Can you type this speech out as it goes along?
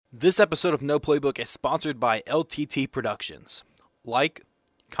This episode of No Playbook is sponsored by LTT Productions. Like,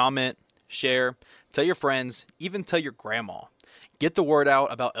 comment, share, tell your friends, even tell your grandma. Get the word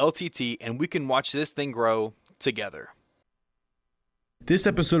out about LTT and we can watch this thing grow together. This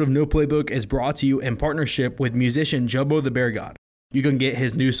episode of No Playbook is brought to you in partnership with musician Jumbo the Bear God. You can get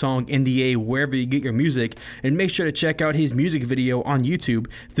his new song NDA wherever you get your music, and make sure to check out his music video on YouTube,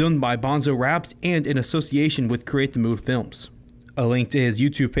 filmed by Bonzo Raps and in association with Create the Mood Films. A link to his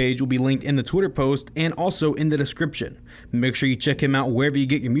YouTube page will be linked in the Twitter post and also in the description. Make sure you check him out wherever you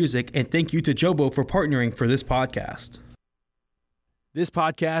get your music, and thank you to Jobo for partnering for this podcast. This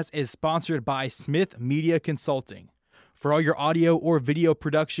podcast is sponsored by Smith Media Consulting. For all your audio or video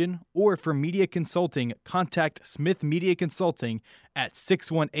production or for media consulting, contact Smith Media Consulting at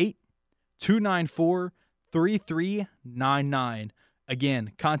 618-294-3399.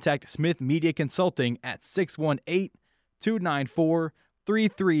 Again, contact Smith Media Consulting at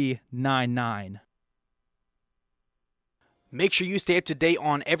 618-294-3399. Make sure you stay up to date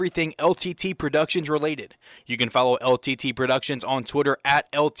on everything LTT Productions related. You can follow LTT Productions on Twitter at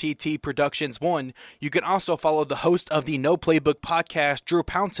LTT Productions 1. You can also follow the host of the No Playbook podcast, Drew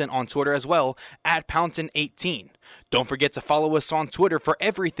Pounton, on Twitter as well, at Pounton18. Don't forget to follow us on Twitter for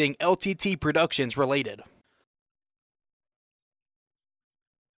everything LTT Productions related.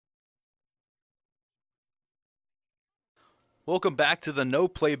 Welcome back to the No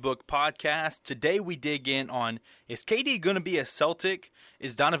Playbook podcast. Today we dig in on, is KD going to be a Celtic?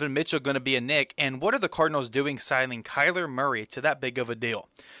 Is Donovan Mitchell going to be a Knick? And what are the Cardinals doing signing Kyler Murray to that big of a deal?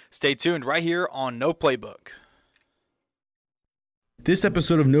 Stay tuned right here on No Playbook. This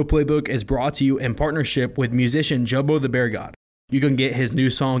episode of No Playbook is brought to you in partnership with musician Jumbo the Bear God. You can get his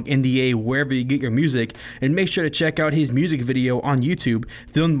new song NDA wherever you get your music, and make sure to check out his music video on YouTube,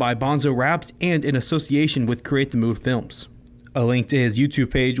 filmed by Bonzo Raps and in association with Create the Mood Films. A link to his YouTube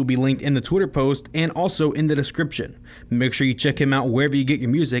page will be linked in the Twitter post and also in the description. Make sure you check him out wherever you get your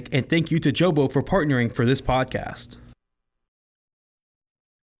music, and thank you to Jobo for partnering for this podcast.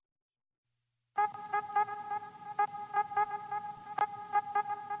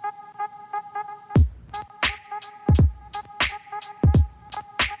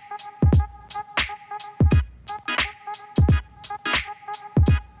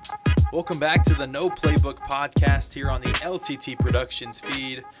 Welcome back to the No Playbook podcast here on the LTT Productions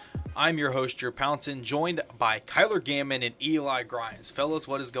feed. I'm your host, Drew Pounton, joined by Kyler Gammon and Eli Grimes. Fellas,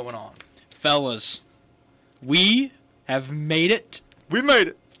 what is going on? Fellas, we have made it. We made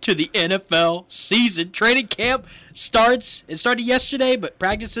it to the NFL season. Training camp starts. It started yesterday, but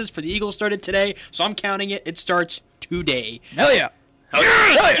practices for the Eagles started today, so I'm counting it. It starts today. Hell yeah.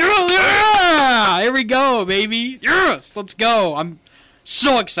 Yes! Hell yeah! Here we go, baby. Yes! Let's go. I'm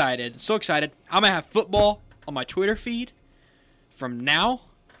so excited. So excited. I'm going to have football on my Twitter feed from now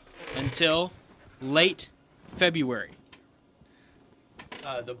until late February.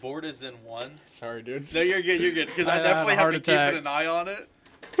 The board is in one. Sorry, dude. No, you're good. You're good. Because I definitely have to keep an eye on it.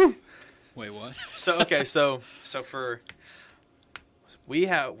 Wait, what? So for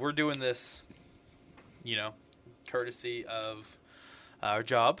we're doing this, courtesy of our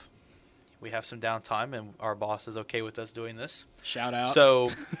job. We have some downtime, and our boss is okay with us doing this. Shout out.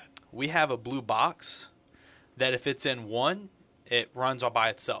 So we have a blue box that if it's in one, it runs all by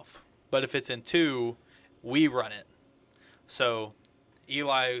itself. But if it's in two, we run it. So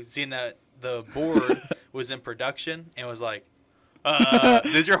Eli, seeing that the board was in production, and was like,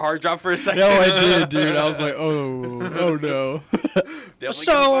 did your heart drop for a second? No, I did, dude. I was like, oh no. Definitely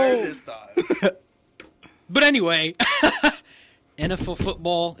fired this time. But anyway, NFL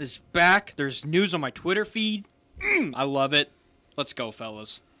football is back. There's news on my Twitter feed. I love it. Let's go,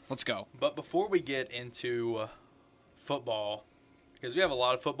 fellas. Let's go. But before we get into football, because we have a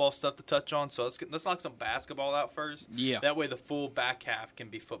lot of football stuff to touch on, so let's knock some basketball out first. Yeah. That way the full back half can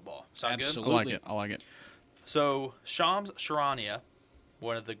be football. Sound Absolutely. good? I like it. So Shams Charania,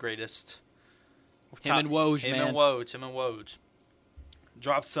 one of the greatest. Him and Woj, Him and Woj.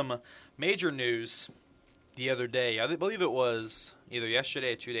 Dropped some major news the other day. I believe it was either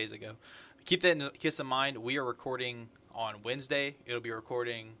yesterday or 2 days ago. Keep that in mind. We are recording on Wednesday. It'll be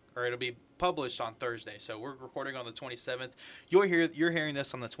published on Thursday. So we're recording on the 27th. You're hearing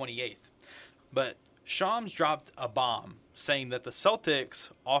this on the 28th. But Shams dropped a bomb saying that the Celtics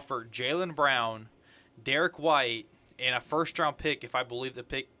offered Jaylen Brown, Derek White, and a first-round pick, if I believe the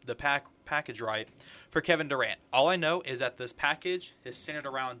package right, for Kevin Durant. All I know is that this package is centered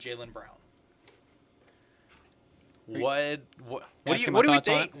around Jaylen Brown. What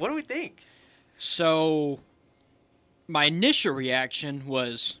do we think? So, my initial reaction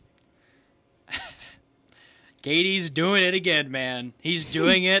was, KD's doing it again, man. He's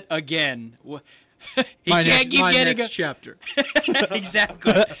doing it again. He my can't next, keep my getting next chapter.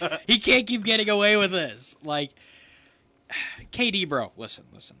 Exactly. He can't keep getting away with this. Like, KD, bro, listen.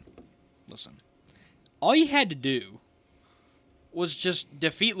 All you had to do was just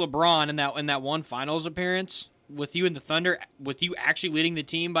defeat LeBron in that one finals appearance with you in the Thunder, with you actually leading the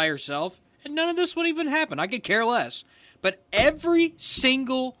team by yourself, and none of this would even happen. I could care less. But every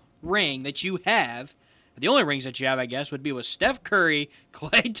single ring that you have, the only rings that you have, I guess, would be with Steph Curry,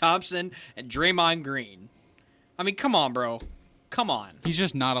 Klay Thompson, and Draymond Green. I mean, come on, bro. Come on. He's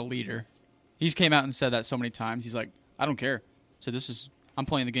just not a leader. He's came out and said that so many times. He's like, I don't care. So I'm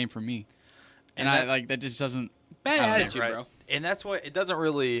playing the game for me. And that just doesn't. Bad attitude, right. bro. And that's why it doesn't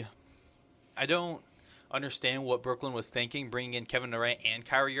really. I don't understand what Brooklyn was thinking, bringing in Kevin Durant and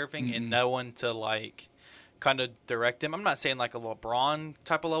Kyrie Irving and no one to, like, kind of direct him. I'm not saying, like, a LeBron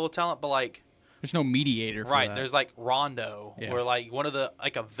type of level of talent, but, like. There's no mediator for right, that. there's, like, Rondo or, like, one of the,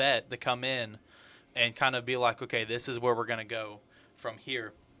 like, a vet to come in and kind of be like, okay, this is where we're going to go from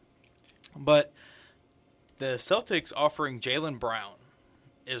here. But the Celtics offering Jaylen Brown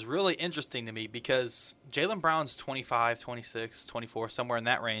is really interesting to me because Jaylen Brown's 25, 26, 24, somewhere in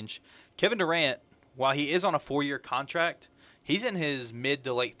that range. Kevin Durant, while he is on a 4-year contract, he's in his mid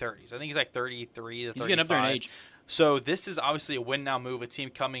to late 30s. I think he's like 33 to 35. He's getting up there in age. So this is obviously a win-now move, a team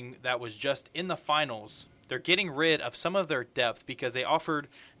coming that was just in the finals. They're getting rid of some of their depth because they offered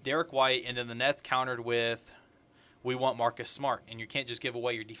Derek White, and then the Nets countered with, we want Marcus Smart. And you can't just give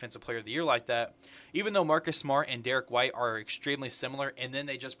away your Defensive Player of the Year like that. Even though Marcus Smart and Derek White are extremely similar, and then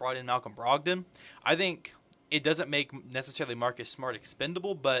they just brought in Malcolm Brogdon, I think it doesn't make necessarily Marcus Smart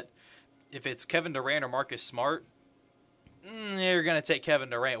expendable, but if it's Kevin Durant or Marcus Smart, you're going to take Kevin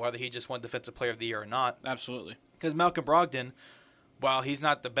Durant, whether he just won Defensive Player of the Year or not. Absolutely. Because Malcolm Brogdon, while he's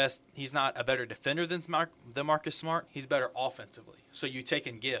not the best, he's not a better defender than Marcus Smart, he's better offensively. So you take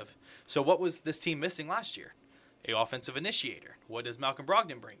and give. So what was this team missing last year? An offensive initiator. What does Malcolm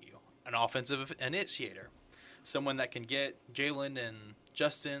Brogdon bring you? An offensive initiator. Someone that can get Jalen and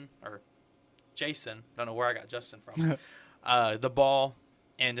Jason, don't know where I got Justin from, the ball,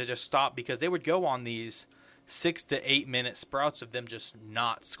 and to just stop, because they would go on these 6 to 8 minute sprouts of them just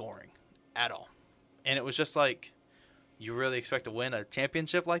not scoring at all. And it was just like, you really expect to win a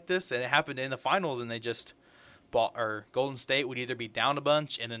championship like this? And it happened in the finals, and they just Golden State would either be down a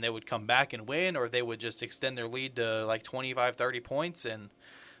bunch and then they would come back and win, or they would just extend their lead to like 25, 30 points. And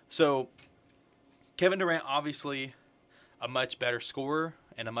so Kevin Durant, obviously a much better scorer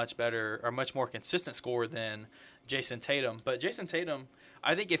and a much more consistent scorer than Jason Tatum. But Jason Tatum,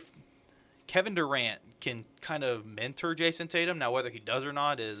 I think if Kevin Durant can kind of mentor Jason Tatum, now whether he does or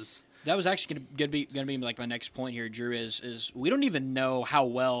not is... That was actually going to be like my next point here, Drew, is we don't even know how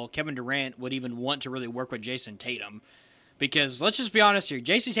well Kevin Durant would even want to really work with Jason Tatum. Because let's just be honest here,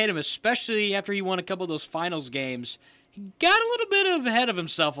 Jason Tatum, especially after he won a couple of those finals games, he got a little bit ahead of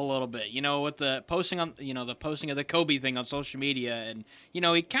himself a little bit, with the posting of the Kobe thing on social media, and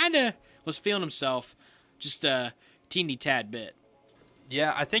he kind of was feeling himself just a teeny tad bit.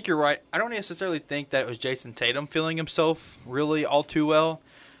 Yeah, I think you're right. I don't necessarily think that it was Jason Tatum feeling himself really all too well,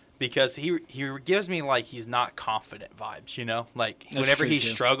 because he gives me like he's not confident vibes, like That's whenever he's true,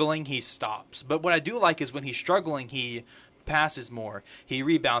 too. struggling, he stops. But what I do like is when he's struggling, he passes more, he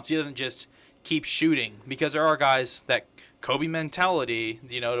rebounds, he doesn't just keep shooting, because there are guys that Kobe mentality,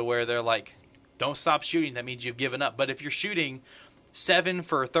 to where they're like, don't stop shooting, that means you've given up. But if you're shooting 7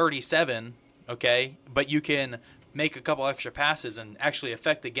 for 37, okay, but you can make a couple extra passes and actually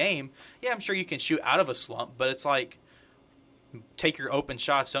affect the game, yeah, I'm sure you can shoot out of a slump, but it's like, take your open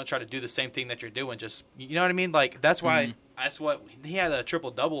shots, don't try to do the same thing that you're doing, just, you know what I mean? Like, that's why, that's what, he had a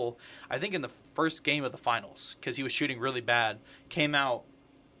triple-double, I think in the first game of the finals, because he was shooting really bad, came out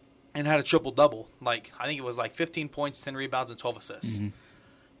and had a triple-double, like, I think it was like 15 points, 10 rebounds, and 12 assists,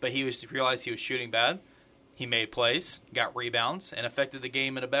 but he realized he was shooting bad, he made plays, got rebounds, and affected the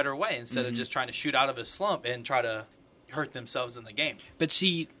game in a better way, instead of just trying to shoot out of his slump and try to hurt themselves in the game. But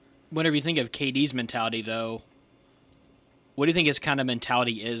see, whenever you think of KD's mentality, though, what do you think his kind of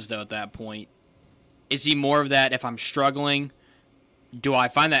mentality is, though, at that point? Is he more of that, if I'm struggling, do I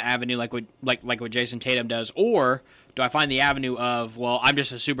find that avenue like what Jason Tatum does, or do I find the avenue of, well, I'm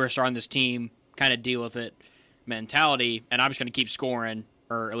just a superstar on this team, kind of deal with it mentality, and I'm just going to keep scoring,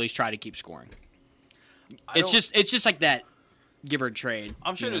 or at least try to keep scoring? It's just like that give or trade.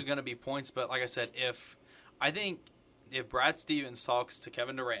 I'm sure there's going to be points, but like I said, if Brad Stevens talks to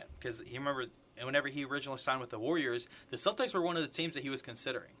Kevin Durant, because you remember whenever he originally signed with the Warriors, the Celtics were one of the teams that he was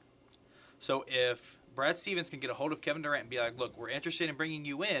considering. So if Brad Stevens can get a hold of Kevin Durant and be like, look, we're interested in bringing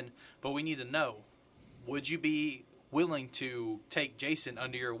you in, but we need to know, would you be willing to take Jason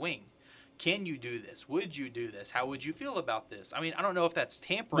under your wing? Can you do this? Would you do this? How would you feel about this? I mean, I don't know if that's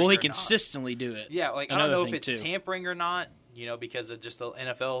tampering. Will he or consistently do it? Yeah, like I don't know if it's tampering or not, because of just the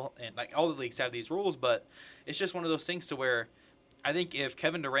NFL and like all the leagues have these rules, but it's just one of those things to where I think if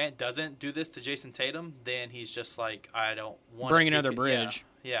Kevin Durant doesn't do this to Jason Tatum, then he's just like, I don't want bring another bridge.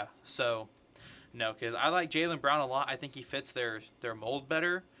 Yeah. So no, because I like Jaylen Brown a lot. I think he fits their mold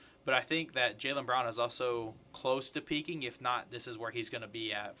better. But I think that Jaylen Brown is also close to peaking. If not, this is where he's going to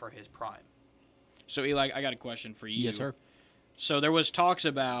be at for his prime. So, Eli, I got a question for you. Yes, sir. So there was talks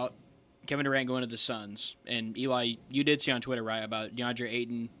about Kevin Durant going to the Suns. And, Eli, you did see on Twitter, right, about DeAndre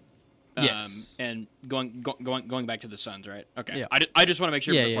Ayton and going back to the Suns, right? Okay. Yeah. I just want to make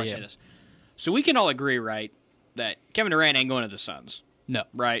sure before I say this. So we can all agree, right, that Kevin Durant ain't going to the Suns. No.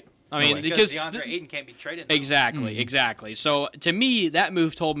 Right? I mean, because DeAndre Ayton can't be traded now. Exactly. So, to me, that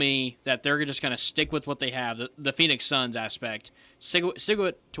move told me that they're just going to stick with what they have, the Phoenix Suns aspect, stick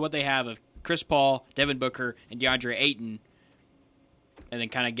to what they have of Chris Paul, Devin Booker, and DeAndre Ayton, and then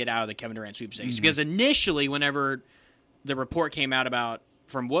kind of get out of the Kevin Durant sweepstakes. Because initially, whenever the report came out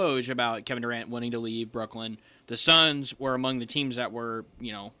from Woj about Kevin Durant wanting to leave Brooklyn, the Suns were among the teams that were,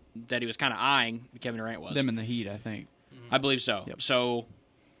 that he was kind of eyeing. Kevin Durant was. Them in the Heat, I think. I believe so. Yep. So,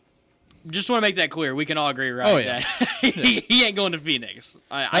 just want to make that clear. We can all agree, right? Oh, yeah. That he ain't going to Phoenix.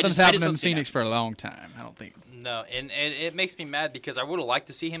 Nothing's happened in Phoenix for a long time, I don't think. No, and it makes me mad because I would have liked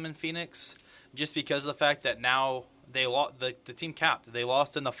to see him in Phoenix just because of the fact that now they lost the team capped. They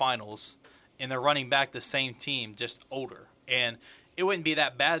lost in the finals, and they're running back the same team, just older. And it wouldn't be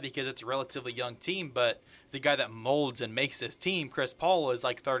that bad because it's a relatively young team, but the guy that molds and makes this team, Chris Paul, is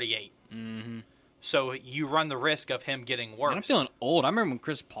like 38. Mm-hmm. So you run the risk of him getting worse. Man, I'm feeling old. I remember when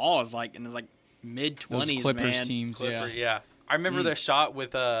Chris Paul was in his mid-20s, Those Clippers man. teams, yeah. I remember the shot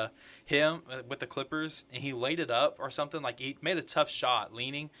with him with the Clippers, and he laid it up or something. Like he made a tough shot,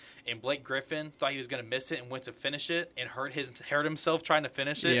 leaning, and Blake Griffin thought he was going to miss it and went to finish it and hurt himself trying to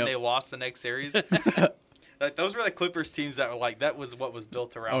finish it, and they lost the next series. Like those were the Clippers teams that were that was what was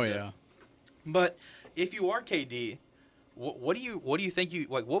built around. Oh yeah. It. But if you are KD. What do you think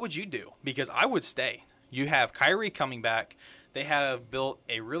what would you do? Because I would stay. You have Kyrie coming back. They have built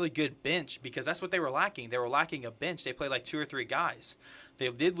a really good bench because that's what they were lacking. They were lacking a bench. They played 2 or 3 guys. They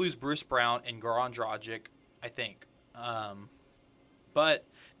did lose Bruce Brown and Goran Dragic, I think. But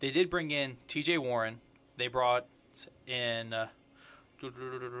they did bring in TJ Warren. They brought in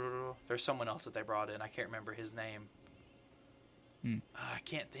there's someone else that they brought in. I can't remember his name. I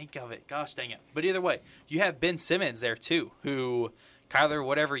can't think of it. Gosh dang it. But either way, you have Ben Simmons there too, who, Kyler,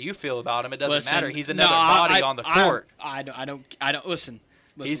 whatever you feel about him, it doesn't matter. He's another body on the court. I don't listen.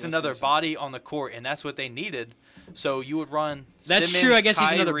 He's another body on the court, and that's what they needed. So you would run That's Simmons, true. I guess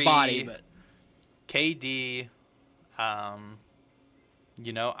Kyrie, he's another body, but KD, I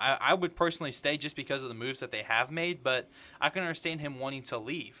would personally stay just because of the moves that they have made, but I can understand him wanting to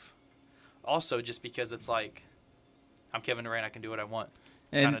leave. Also, just because it's I'm Kevin Durant, I can do what I want.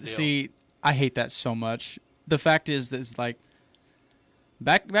 And see, I hate that so much. The fact is, it's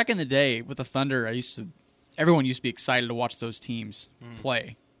back in the day with the Thunder, everyone used to be excited to watch those teams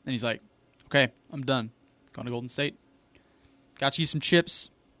play. And he's like, okay, I'm done. Going to Golden State. Got you some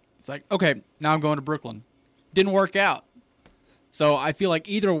chips. It's like, okay, now I'm going to Brooklyn. Didn't work out. So I feel like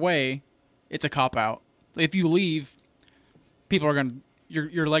either way, it's a cop-out. If you leave, people are going to,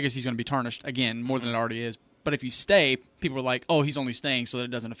 your legacy's going to be tarnished again, more than it already is. But if you stay, people are like, "Oh, he's only staying, so that it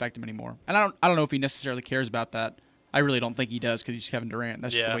doesn't affect him anymore." And I don't know if he necessarily cares about that. I really don't think he does because he's Kevin Durant.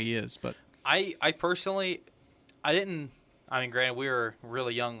 That's just the way he is. But I personally, I didn't. I mean, granted, we were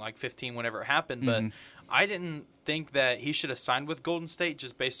really young, 15, whenever it happened. But I didn't think that he should have signed with Golden State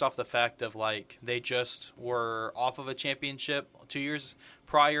just based off the fact of they just were off of a championship 2 years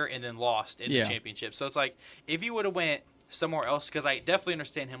prior and then lost in the championship. So it's if he would have went somewhere else, because I definitely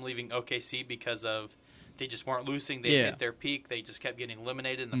understand him leaving OKC because of. They just weren't losing. They hit their peak. They just kept getting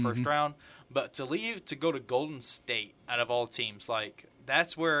eliminated in the first round. But to leave to go to Golden State out of all teams,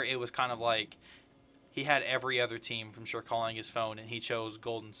 that's where it was kind of he had every other team from sure calling his phone, and he chose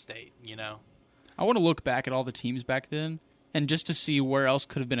Golden State, I want to look back at all the teams back then and just to see where else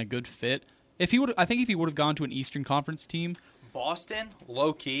could have been a good fit. I think if he would have gone to an Eastern Conference team. Boston,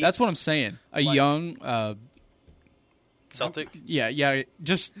 low-key. That's what I'm saying. A young Celtic? Yeah.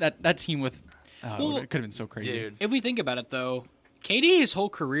 Just that team with... it could have been so crazy. Dude. If we think about it, though, KD, his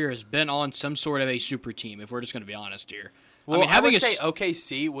whole career has been on some sort of a super team, if we're just going to be honest here. Well, I mean, I would having say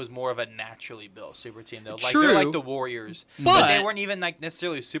OKC was more of a naturally built super team, though. Like True. they're like the Warriors, But- they weren't even like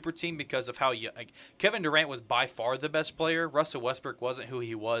necessarily a super team because of how Kevin Durant was by far the best player. Russell Westbrook wasn't who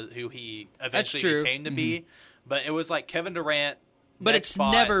he eventually true. became to be. But it was like Kevin Durant. But next it's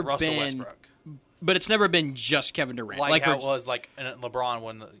spot, never Russell been Westbrook. But it's never been just Kevin Durant. Like how for- it was like LeBron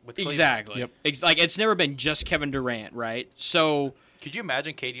with Cleveland. Exactly. Yep. Like it's never been just Kevin Durant, right? So Could you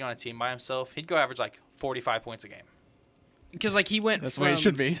imagine KD on a team by himself? He'd go average like 45 points a game. because like he went That's the from way it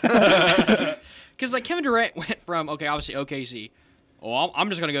should be. because like Kevin Durant went from obviously OKC. Well, I'm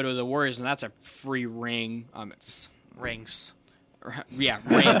just gonna go to the Warriors and that's a free ring. Rings. Yeah,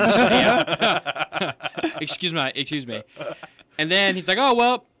 rings. Yeah. Excuse me. And then he's like, oh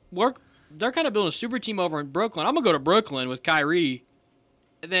well, they're kind of building a super team over in Brooklyn. I'm gonna go to Brooklyn with Kyrie.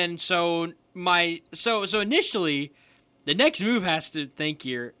 And then so initially, the next move has to think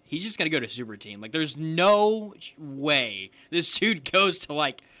here. He's just gonna go to super team. Like there's no way this dude goes to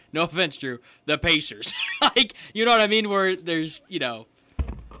like, no offense, Drew, the Pacers. Like you know what I mean? Where there's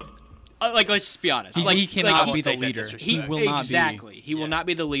like let's just be honest. He cannot I be won't the take that leader. disrespect. He will not be. Exactly. He will Yeah. not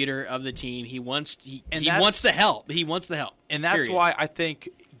be the leader of the team. He wants And he that's- wants the help. He wants the help. And that's Period. why I think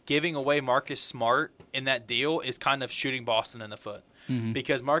giving away Marcus Smart in that deal is kind of shooting Boston in the foot.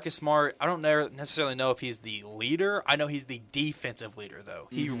 Because Marcus Smart, I don't necessarily know if he's the leader. I know he's the defensive leader, though.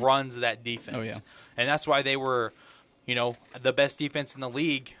 He runs that defense. Oh, yeah. And that's why they were, the best defense in the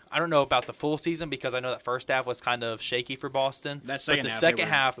league. I don't know about the full season because I know that first half was kind of shaky for Boston. That but second the half, second they were-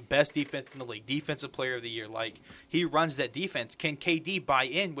 half, best defense in the league, defensive player of the year. Like, he runs that defense. Can KD buy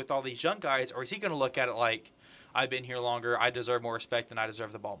in with all these young guys, or is he going to look at it like, I've been here longer, I deserve more respect, and I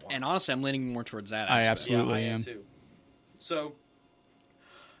deserve the ball more? And honestly, I'm leaning more towards that. I aspect. absolutely I am. too. So,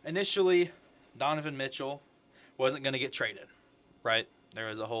 initially, Donovan Mitchell wasn't going to get traded, right? There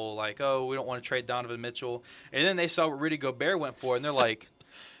was a whole like, oh, we don't want to trade Donovan Mitchell. And then they saw what Rudy Gobert went for, and they're like,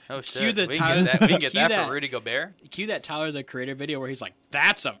 oh, shit, the we Tyler- can get that, we can get cue that that. for Rudy Gobert? Cue that Tyler the Creator video where he's like,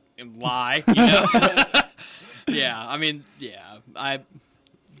 "That's a lie." You know? Yeah. I mean, yeah. I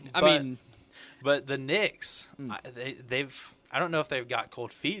But- mean, But the Knicks, they've I don't know if they've got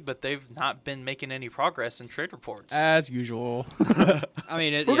cold feet, but they've not been making any progress in trade reports. As usual. we're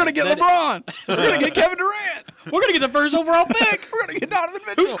We're gonna get LeBron. We're gonna get Kevin Durant. We're gonna get the first overall pick. We're gonna get Donovan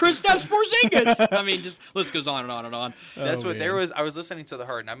Mitchell. Who's Kristaps Porzingis? I mean, just list goes on and on and on. That's Oh, what there man. was. I was listening to The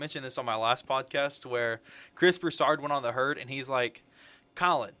Herd, and I mentioned this on my last podcast where Chris Broussard went on The Herd, and he's like,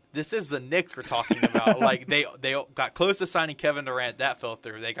 Colin, this is the Knicks we're talking about. Like, they got close to signing Kevin Durant. That fell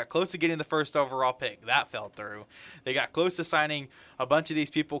through. They got close to getting the first overall pick. That fell through. They got close to signing a bunch of these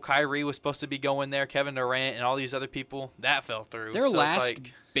people. Kyrie was supposed to be going there. Kevin Durant and all these other people. That fell through. Their So it's last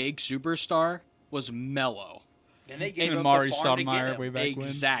like, big superstar was Melo. and they gave And up Mari the farm to get Stoudemire him. way back when.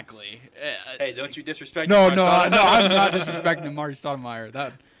 Exactly. Hey, don't you disrespect No, Mari no, Stoudemire. I'm not disrespecting Mari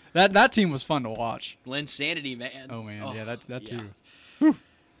Stoudemire. That team was fun to watch. Linsanity, man. Oh man, yeah, that yeah. too.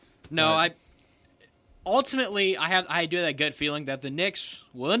 No, But- ultimately I do have that gut feeling that the Knicks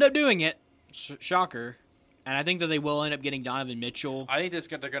will end up doing it. Shocker. And I think that they will end up getting Donovan Mitchell. I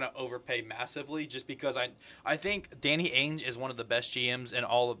think they're going to overpay massively just because I think Danny Ainge is one of the best GMs in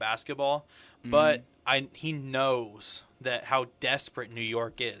all of basketball, but he knows that how desperate New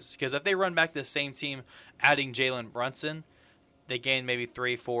York is. Because if they run back the same team, adding Jalen Brunson, they gain maybe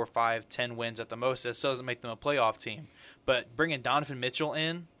 3, 4, 5, 10 wins at the most. That still doesn't make them a playoff team. But bringing Donovan Mitchell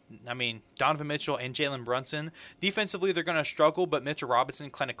in, Donovan Mitchell and Jalen Brunson, defensively they're going to struggle, but Mitchell Robinson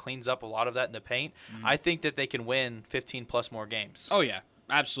kind of cleans up a lot of that in the paint. I think that they can win 15-plus more games. Oh, yeah.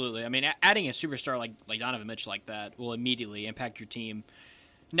 Absolutely. I mean, adding a superstar like Donovan Mitchell like that will immediately impact your team.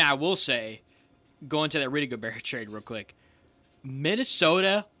 Now, I will say, going to that Rudy Gobert trade real quick,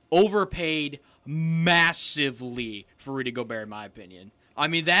 Minnesota overpaid massively for Rudy Gobert, in my opinion. I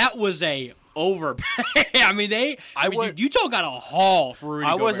mean, that was a overpay. I mean, Utah got a haul for Rudy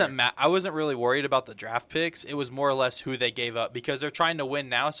Gobert. I wasn't really worried about the draft picks. It was more or less who they gave up because they're trying to win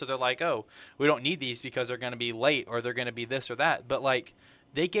now. So they're like, oh, we don't need these because they're going to be late or they're going to be this or that. But like,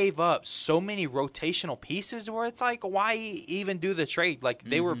 they gave up so many rotational pieces where it's like, why even do the trade? Like,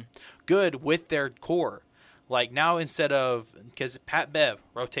 they were good with their core. Like, now instead of – because Pat Bev,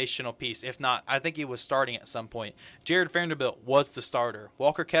 rotational piece. If not, I think he was starting at some point. Jared Vanderbilt was the starter.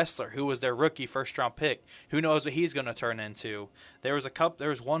 Walker Kessler, who was their rookie first-round pick. Who knows what he's going to turn into. There was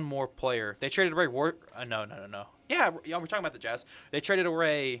one more player. They traded away no. Yeah, we're talking about the Jazz. They traded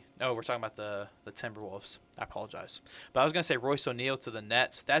away – no, we're talking about the Timberwolves. I apologize. But I was going to say Royce O'Neal to the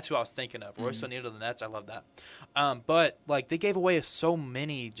Nets. That's who I was thinking of. Royce O'Neal to the Nets. I love that. But, like, they gave away so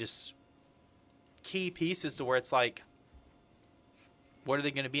many just – key pieces to where it's like what are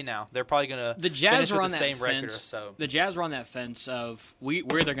they going to be now? They're probably going to The Jazz finish are with on the that same record or fence. so. The Jazz are on that fence of we're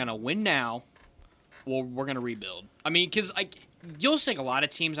either going to win now, or we're going to rebuild. I mean, because you'll see a lot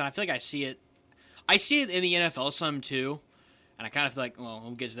of teams, and I feel like I see it. I see it in the NFL some too, and I kind of feel like, well,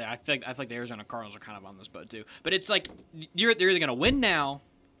 we'll get to that. I feel like the Arizona Cardinals are kind of on this boat too. But it's like they're either going to win now,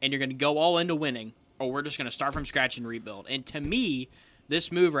 and you're going to go all into winning, or we're just going to start from scratch and rebuild. And to me,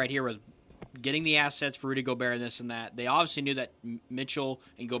 this move right here was getting the assets for Rudy Gobert and this and that. They obviously knew that Mitchell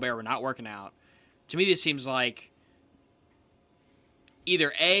and Gobert were not working out. To me, this seems like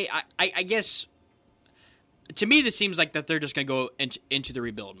either I guess. To me, this seems like that they're just going to go into the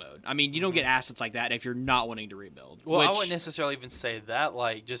rebuild mode. I mean, you don't get assets like that if you're not wanting to rebuild. Well, I wouldn't necessarily even say that.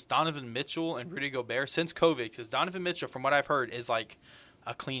 Like, just Donovan Mitchell and Rudy Gobert since COVID, because Donovan Mitchell, from what I've heard, is like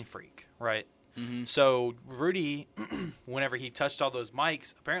a clean freak, right? Mm-hmm. So Rudy, whenever he touched all those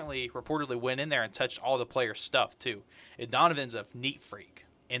mics, apparently reportedly went in there and touched all the players' stuff too. And Donovan's a neat freak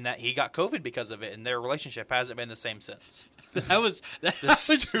in that he got COVID because of it, and their relationship hasn't been the same since. That was the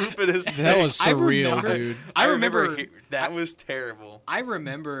stupidest thing. That was surreal, dude. I remember that was terrible. I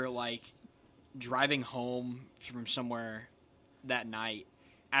remember driving home from somewhere that night,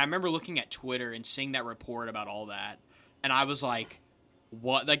 and I remember looking at Twitter and seeing that report about all that, and I was like,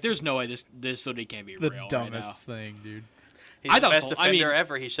 "What? Like, there's no way this literally can't be real." The dumbest dumbest thing, dude. He's the best defender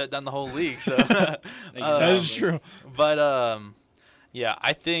ever. He shut down the whole league. So that is true. But yeah,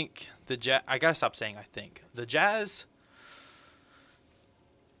 I think the Jazz. I gotta stop saying I think the Jazz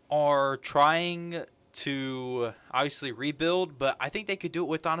are trying to obviously rebuild, but I think they could do it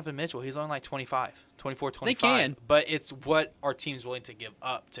with Donovan Mitchell. He's only like 24, 25. They can. But it's what our team's willing to give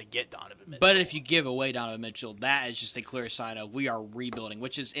up to get Donovan Mitchell. But if you give away Donovan Mitchell, that is just a clear sign of we are rebuilding,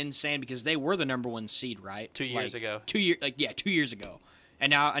 which is insane because they were the number one seed, right? 2 years ago. 2 years ago.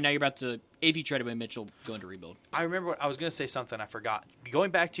 And now you're about to, if you trade away Mitchell, go into rebuild. I remember I was going to say something I forgot.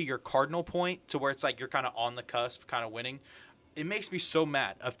 Going back to your Cardinal point to where it's like you're kind of on the cusp, kind of winning. It makes me so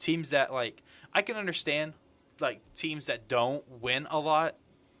mad of teams that, like, I can understand, like, teams that don't win a lot.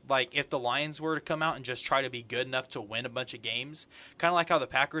 Like, if the Lions were to come out and just try to be good enough to win a bunch of games, kind of like how the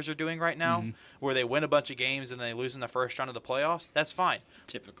Packers are doing right now, where they win a bunch of games and they lose in the first round of the playoffs, that's fine.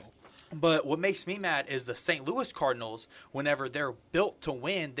 Typical. But what makes me mad is the St. Louis Cardinals, whenever they're built to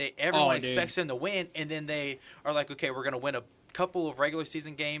win, everyone expects them to win, and then they are like, okay, we're going to win a couple of regular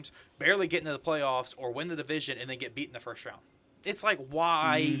season games, barely get into the playoffs, or win the division, and then get beat in the first round. It's like,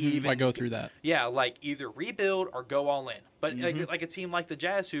 why even? Why go through that? Yeah, like either rebuild or go all in. But like a team like the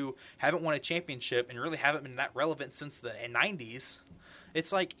Jazz, who haven't won a championship and really haven't been that relevant since the 90s,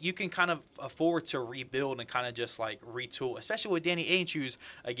 it's like you can kind of afford to rebuild and kind of just like retool, especially with Danny Ainge, who's,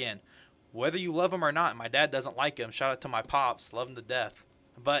 again, whether you love him or not, my dad doesn't like him. Shout out to my pops, love him to death.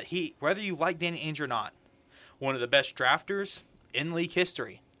 But whether you like Danny Ainge or not, one of the best drafters in league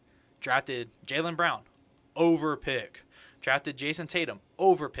history, drafted Jaylen Brown, overpick. Drafted Jason Tatum,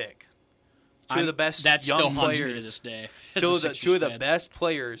 overpick. Two of the best young players to this day. Two of the best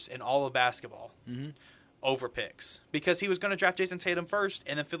players in all of basketball. Overpicks. Because he was going to draft Jason Tatum first,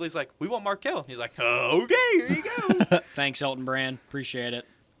 and then Philly's like, we want Markelle. He's like, oh, okay, here you go. Thanks, Elton Brand. Appreciate it.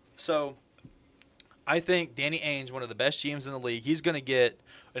 So, I think Danny Ainge, one of the best GMs in the league, he's going to get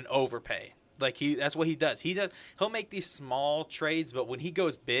an overpay. Like, that's what he does. He'll make these small trades, but when he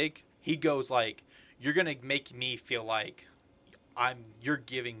goes big, he goes like, you're going to make me feel like you're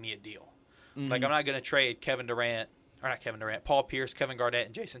giving me a deal. Like, I'm not going to trade Paul Pierce, Kevin Garnett,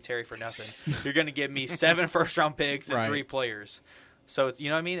 and Jason Terry for nothing. You're going to give me 7 first-round picks and 3 players. So, it's, you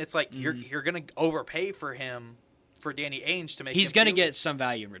know what I mean? It's like you're going to overpay for him, for Danny Ainge to make He's going to get some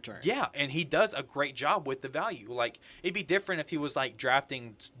value in return. Yeah, and he does a great job with the value. Like, it'd be different if he was, like,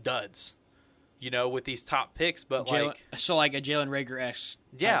 drafting duds, you know, with these top picks. But, like a Jalen Reagor-esque.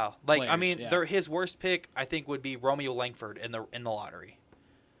 Yeah, like, players, I mean, his worst pick, I think, would be Romeo Langford in the lottery.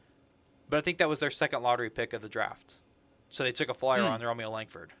 But I think that was their second lottery pick of the draft. So they took a flyer on Romeo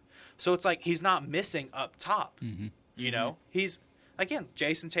Langford. So it's like he's not missing up top. You know? He's, again,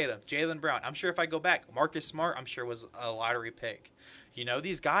 Jason Tatum, Jaylen Brown. I'm sure if I go back, Marcus Smart, I'm sure was a lottery pick. You know,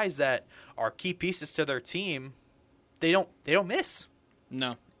 these guys that are key pieces to their team, they don't miss.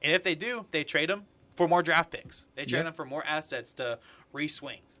 No. And if they do, they trade them for more draft picks. They trade them for more assets to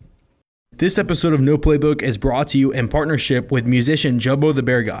re-swing. This episode of No Playbook is brought to you in partnership with musician Jumbo the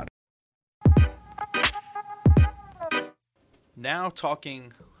Bear God. Now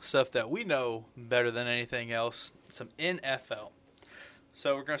talking stuff that we know better than anything else, some NFL.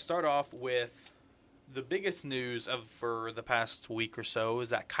 So we're going to start off with the biggest news for the past week or so is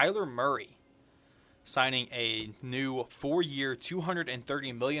that Kyler Murray signing a new 4-year,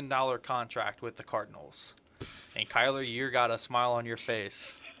 $230 million contract with the Cardinals. And Kyler, you got a smile on your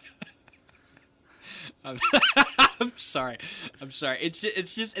face. I'm sorry.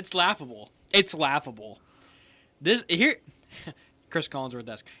 It's laughable. It's laughable. This here, Chris Collinsworth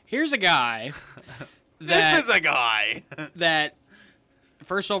desk. Here's a guy This is a guy. that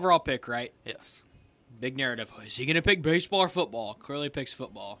first overall pick, right? Yes. Big narrative. Is he going to pick baseball or football? Clearly picks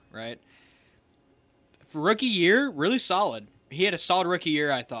football, right? For rookie year, really solid. He had a solid rookie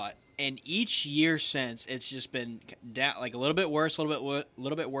year, I thought. And each year since, it's just been down, like a little bit worse, a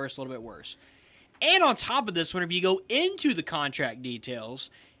little bit worse. And on top of this, whenever you go into the contract details,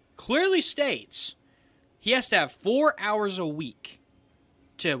 clearly states he has to have 4 hours a week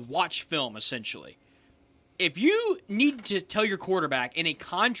to watch film, essentially. If you need to tell your quarterback in a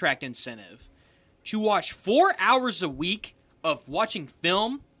contract incentive to watch 4 hours a week of watching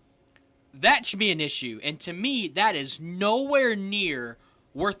film, that should be an issue. And to me, that is nowhere near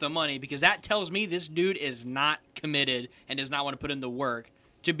worth the money, because that tells me this dude is not committed and does not want to put in the work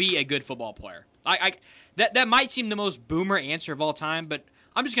to be a good football player. That might seem the most boomer answer of all time, but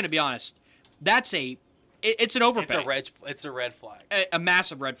I'm just going to be honest. It's an overpay. It's a red flag. A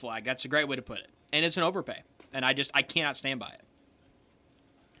massive red flag. That's a great way to put it. And it's an overpay. And I cannot stand by it.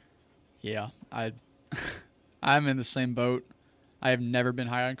 Yeah, I'm in the same boat. I have never been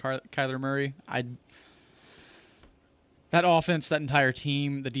high on Kyler Murray. That offense, that entire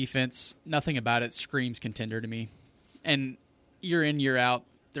team, the defense, nothing about it screams contender to me. And year in, year out,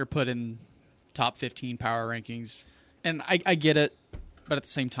 they're put in top 15 power rankings. And I get it, but at the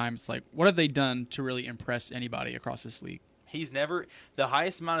same time, it's like, what have they done to really impress anybody across this league? The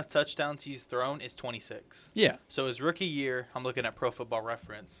highest amount of touchdowns he's thrown is 26. Yeah. So his rookie year, I'm looking at Pro Football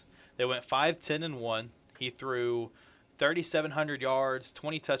Reference, they went 5-10-1. He threw 3,700 yards,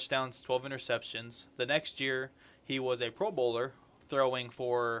 20 touchdowns, 12 interceptions. The next year, he was a Pro Bowler, throwing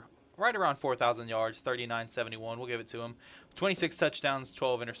for right around 4,000 yards, 3,971. We'll give it to him. 26 touchdowns,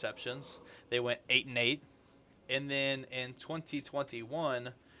 12 interceptions. They went 8-8. And then in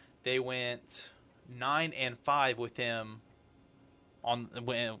 2021, they went 9-5 with him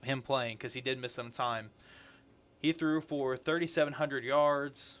playing, because he did miss some time. He threw for 3,700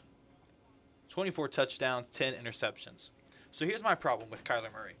 yards, 24 touchdowns, 10 interceptions. So here's my problem with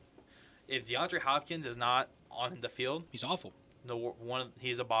Kyler Murray. If DeAndre Hopkins is not on the field, He's awful.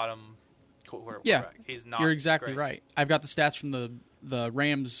 He's a bottom quarterback. Yeah, he's not. You're exactly great. right. I've got the stats from the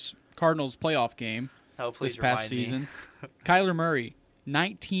Rams-Cardinals playoff game Please this past season. Kyler Murray,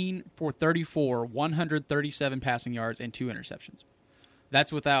 19 for 34, 137 passing yards, and 2 interceptions.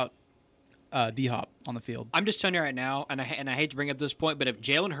 That's without D-Hop on the field. I'm just telling you right now, and I hate to bring up this point, but if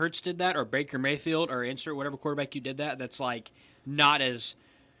Jalen Hurts did that, or Baker Mayfield, or insert whatever quarterback you did that's like not as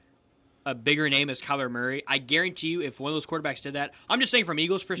a bigger name as Kyler Murray, I guarantee you, if one of those quarterbacks did that, I'm just saying from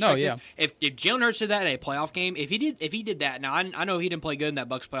Eagles' perspective, yeah. if Jalen Hurts did that in a playoff game, if he did that, now I know he didn't play good in that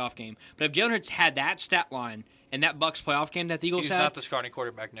Bucs playoff game, but if Jalen Hurts had that stat line in that Bucs playoff game that the Eagles He's had, not the starting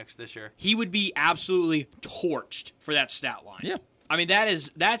quarterback this year. he would be absolutely torched for that stat line. Yeah. I mean,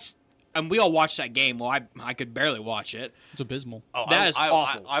 that's. And we all watched that game. Well, I could barely watch it. It's abysmal. Oh, That is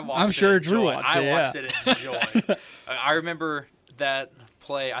awful. I watched I'm it sure in Drew joy. watched it, I watched it in joy. I remember that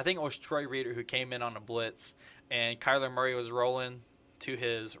play. I think it was Troy Reader who came in on a blitz, and Kyler Murray was rolling to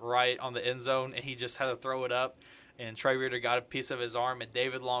his right on the end zone, and he just had to throw it up. And Troy Reader got a piece of his arm, and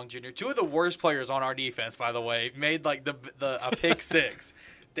David Long Jr., two of the worst players on our defense, by the way, made like a pick six.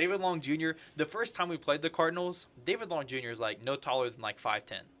 David Long Jr., the first time we played the Cardinals, David Long Jr. is like no taller than like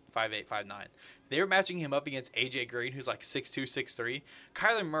 5'10", 5'8", 5'9". They were matching him up against A.J. Green, who's like 6'2", 6'3".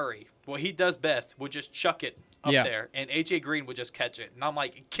 Kyler Murray, what he does best, would just chuck it up there, and A.J. Green would just catch it. And I'm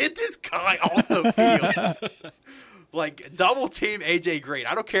like, get this guy off the field. Like, double team A.J. Green.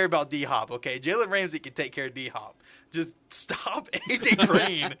 I don't care about D-Hop, okay? Jalen Ramsey can take care of D-Hop. Just stop A.J.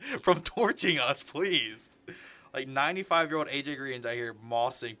 Green from torching us, please. Like, 95-year-old A.J. Green's out here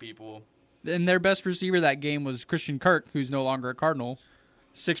mossing people. And their best receiver that game was Christian Kirk, who's no longer a Cardinal.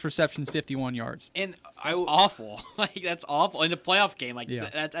 6 receptions, 51 yards. And That's awful. Like, that's awful. In a playoff game, like, Yeah.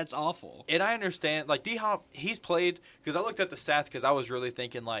 that's awful. And I understand, like, D-Hop, he's played, because I looked at the stats because I was really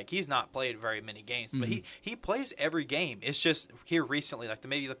thinking, like, he's not played very many games. But he plays every game. It's just here recently, like,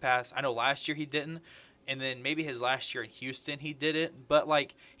 maybe the past, I know last year he didn't, and then maybe his last year in Houston he did it. But,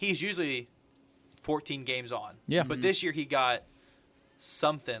 like, he's usually 14 games on. Yeah. But this year he got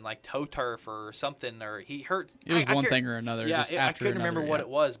something, like toe turf or something, or he hurt. It was one thing or another. Yeah, just I after couldn't remember another, what it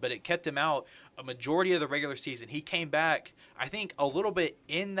was, but it kept him out a majority of the regular season. He came back, I think, a little bit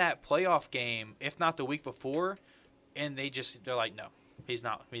in that playoff game, if not the week before, and they're like, no, he's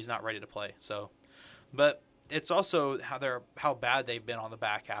not ready to play. So, but it's also how bad they've been on the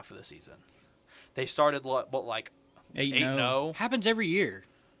back half of the season. They started like 8-0. Happens every year.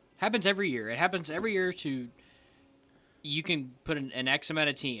 It happens every year to. You can put an X amount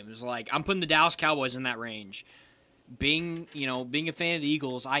of teams. Like I'm putting the Dallas Cowboys in that range. Being a fan of the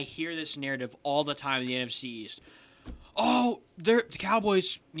Eagles, I hear this narrative all the time in the NFC East. Oh, the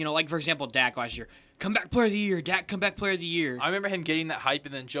Cowboys. Like for example, Dak last year. Comeback player of the year. Dak, comeback player of the year. I remember him getting that hype,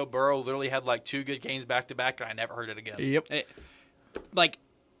 and then Joe Burrow literally had like 2 good games back to back, and I never heard it again. Yep.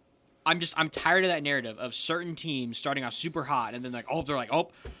 I'm tired of that narrative of certain teams starting off super hot, and then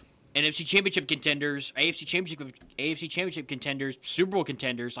NFC Championship contenders, AFC Championship contenders, Super Bowl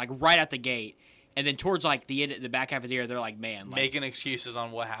contenders, like right at the gate, and then towards like the end, the back half of the year, they're like, man, like, making excuses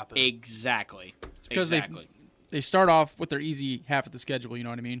on what happened. Exactly. It's because they start off with their easy half of the schedule, you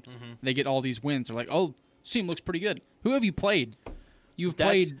know what I mean? Mm-hmm. They get all these wins. They're like, oh, this team looks pretty good. Who have you played? You've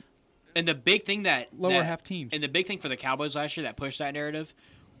played and the big thing lower half teams. And the big thing for the Cowboys last year that pushed that narrative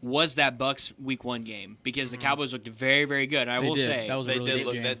was that Bucs Week 1 game because the Cowboys looked very, very good. And I will say that was a really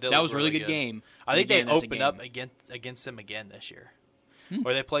good game. That was a really good game. I think they opened up against them again this year.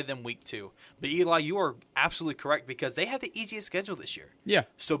 Or they played them week 2. But Eli, you are absolutely correct because they have the easiest schedule this year. Yeah.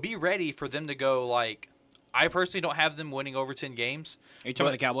 So be ready for them to go like. I personally don't have them winning over 10 games. Are you talking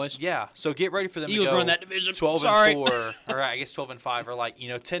about the Cowboys? Yeah. So get ready for them Eagles to go run that division. 12-4, or I guess 12-5, or like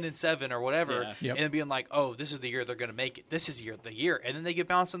 10-7 or whatever, Yeah. Yep. and then being like, oh, this is the year they're going to make it. This is the year, and then they get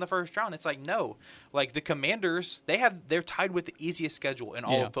bounced in the first round. It's like no, like the Commanders, they're tied with the easiest schedule in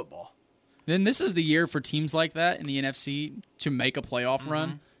all of football. Then this is the year for teams like that in the NFC to make a playoff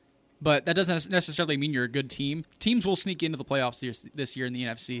run. But that doesn't necessarily mean you're a good team. Teams will sneak into the playoffs this year in the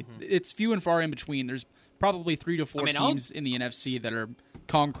NFC. It's few and far in between. There's probably 3 to 4 teams in the NFC that are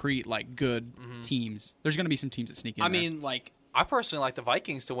concrete, like good teams. There's going to be some teams that sneak in. I personally like the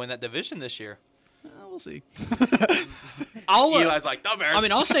Vikings to win that division this year. We'll see. Eli's like the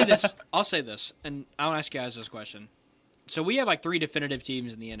Bears. I'll say this, and I want to ask you guys this question. So we have like 3 definitive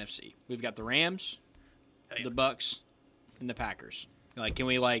teams in the NFC. We've got the Rams, the Bucks, and the Packers. Like, can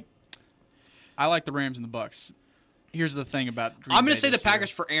we like? I like the Rams and the Bucks. Here's the thing about Green I'm going Bay to say the this year. Packers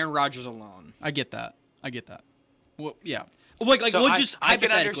for Aaron Rodgers alone. I get that. Well, yeah.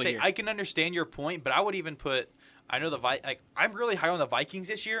 I can understand your point, but I would even put. I know I'm really high on the Vikings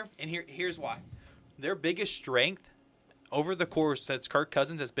this year, and here's why. Their biggest strength over the course since Kirk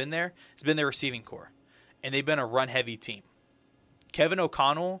Cousins has been their receiving core, and they've been a run heavy team. Kevin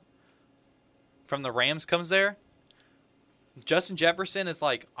O'Connell from the Rams comes there. Justin Jefferson is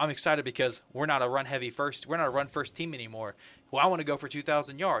like, I'm excited because we're not a run first team anymore. Well, I want to go for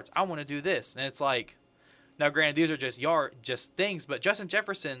 2,000 yards. I want to do this, and it's like. Now, granted, these are just things, but Justin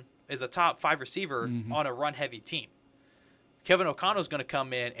Jefferson is a top 5 receiver on a run-heavy team. Kevin O'Connell's going to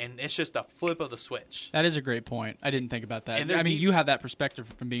come in, and it's just a flip of the switch. That is a great point. I didn't think about that. You have that perspective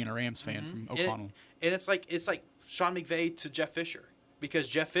from being a Rams fan from O'Connell. And it's like Sean McVay to Jeff Fisher, because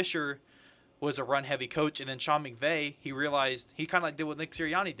Jeff Fisher was a run-heavy coach, and then Sean McVay, he realized, he kind of like did what Nick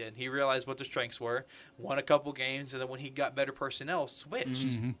Sirianni did. He realized what their strengths were, won a couple games, and then when he got better personnel, switched.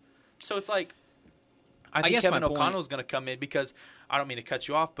 So it's like, I think Kevin O'Connell is going to come in because I don't mean to cut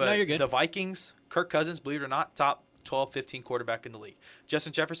you off, but the Vikings, Kirk Cousins, believe it or not, top 12, 15 quarterback in the league.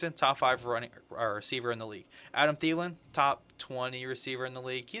 Justin Jefferson, top 5 receiver in the league. Adam Thielen, top 20 receiver in the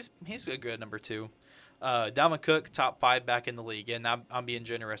league. He's a good number 2. Dalvin Cook, top 5 back in the league, and I'm being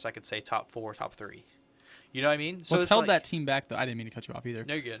generous. I could say top 4, top 3. You know what I mean? So what's held that team back, though? I didn't mean to cut you off either.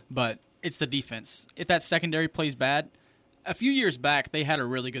 No, you're good. But it's the defense. If that secondary plays bad. A few years back, they had a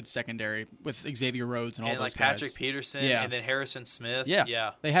really good secondary with Xavier Rhodes and all those guys. Patrick Peterson and then Harrison Smith.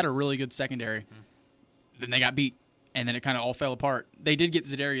 Yeah. They had a really good secondary. Then they got beat, and then it kind of all fell apart. They did get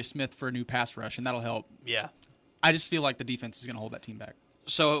Zadarius Smith for a new pass rush, and that'll help. Yeah. I just feel like the defense is going to hold that team back.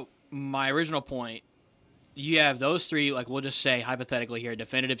 So my original point, you have those 3, like we'll just say hypothetically here,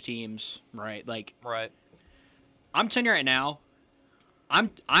 definitive teams, right? Right. I'm telling you right now,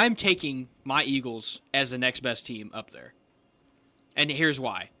 I'm taking my Eagles as the next best team up there. And here's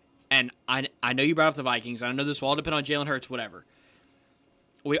why. And I know you brought up the Vikings. I know this will all depend on Jalen Hurts, whatever.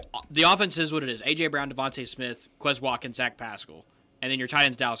 The offense is what it is. A.J. Brown, Devontae Smith, Quez Watkins, Zach Pascal. And then your tight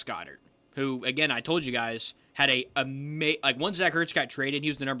end's Dallas Goedert, who, again, I told you guys, had once Zach Ertz got traded, he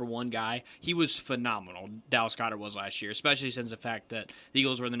was the number 1 guy. He was phenomenal, Dallas Goedert was last year, especially since the fact that the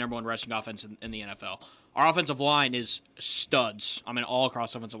Eagles were the number 1 rushing offense in the NFL. Our offensive line is studs. I mean, all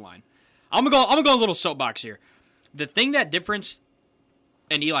across the offensive line. I'm gonna go a little soapbox here. The thing that difference,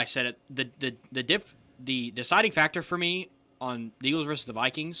 and Eli said it, the deciding factor for me on the Eagles versus the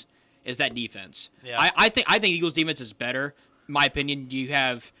Vikings is that defense. Yeah. I think Eagles defense is better. In my opinion, you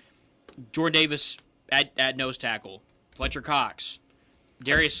have Jordan Davis at nose tackle, Fletcher Cox,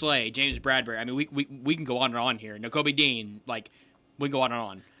 Darius Slay, James Bradbury. I mean, we can go on and on here. Nakobe Dean, like, we can go on and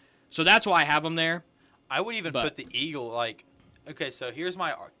on. So that's why I have them there. I would even put the Eagle, like, okay, so here's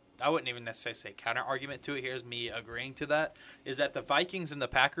my, I wouldn't even necessarily say counter argument to it. Here's me agreeing to that, is that the Vikings and the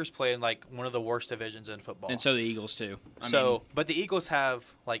Packers play in, like, one of the worst divisions in football. And so the Eagles, too. But the Eagles have,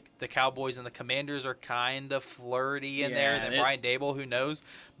 like, the Cowboys and the Commanders are kind of flirty in there. And then Brian Dable, who knows?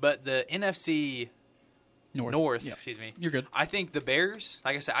 But the NFC North, Yep. excuse me. You're good. I think the Bears,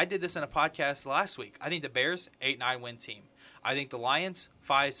 like I said, I did this in a podcast last week. I think the Bears, 8-9 win team. I think the Lions,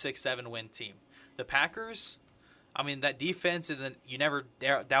 5-6-7 win team. The Packers, I mean, that defense, and then you never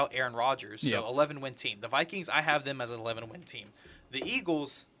doubt Aaron Rodgers, so 11 win team. The Vikings, I have them as an 11 win team. The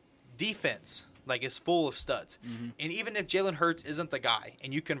Eagles, defense, like, is full of studs. Mm-hmm. And even if Jalen Hurts isn't the guy,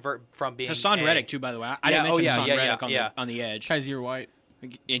 and you convert from being Hassan Reddick, too, by the way. I didn't mention Hassan Reddick on the edge. Kaiser White.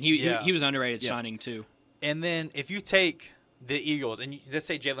 And he was underrated signing, too. And then if you take the Eagles, and let's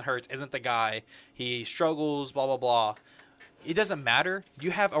say Jalen Hurts isn't the guy, he struggles, blah, blah, blah. It doesn't matter. You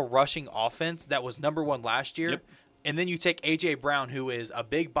have a rushing offense that was number one last year. Yep. And then you take A.J. Brown, who is a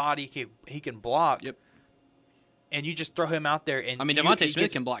big body, he can block. Yep. And you just throw him out there. And Devontae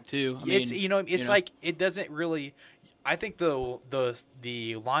Smith can block, too. Like, it doesn't really – I think the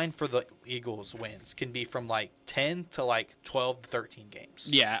line for the Eagles wins can be from, like, 10 to, like, 12 to 13 games.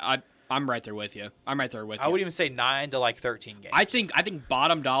 Yeah, I'm right there with you. I would even say 9 to, like, 13 games. I think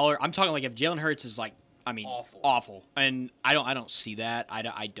bottom dollar. I'm talking like if Jalen Hurts is like, I mean, awful, and I don't see that. I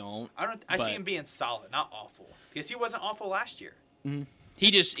see him being solid, not awful, because he wasn't awful last year. Mm-hmm.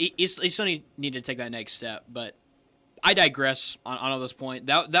 He still needed to take that next step. But I digress on all those points.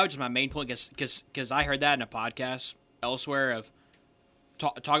 That was just my main point, because I heard that in a podcast elsewhere of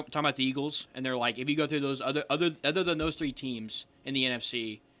talking about the Eagles, and they're like, if you go through those other than those three teams in the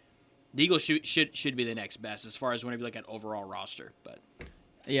NFC. The Eagles should be the next best as far as whenever you look at overall roster. But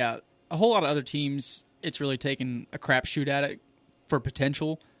yeah, a whole lot of other teams, it's really taken a crapshoot at it for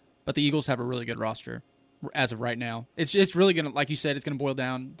potential, but the Eagles have a really good roster as of right now. It's really going to, like you said, it's going to boil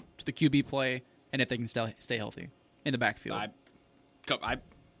down to the QB play and if they can stay healthy in the backfield.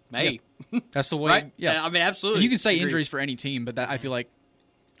 That's the way. Right? Yeah, I mean, absolutely. And you can say injuries for any team, but I feel like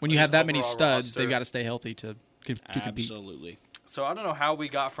when you have that many studs, they've got to stay healthy to compete. Absolutely. So I don't know how we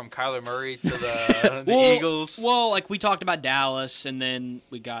got from Kyler Murray to the Eagles. Well, like we talked about Dallas, and then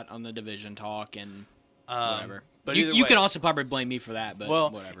we got on the division talk and whatever. But you can also probably blame me for that. But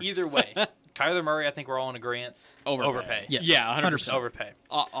whatever. Either way, Kyler Murray, I think we're all in agreement. Overpay. Yes. Yeah, 100% overpay.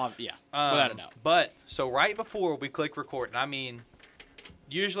 Yeah, without a doubt. But so right before we click record, and I mean,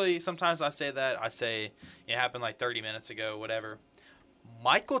 usually sometimes I say that. I say it happened like 30 minutes ago, whatever.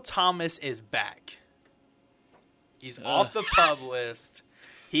 Michael Thomas is back. He's off the pub list.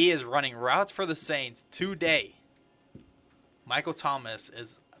 He is running routes for the Saints today. Michael Thomas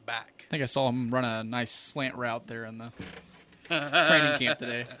is back. I think I saw him run a nice slant route there in the training camp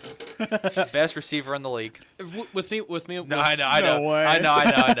today. Best receiver in the league. With me. No, I know. No way. I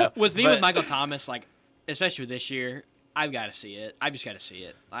know. With Michael Thomas, like especially this year, I've got to see it. I've just got to see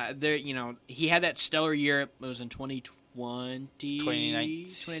it. He had that stellar year. It was in 2019,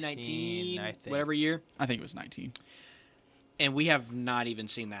 I think. Whatever year. I think it was 19. And we have not even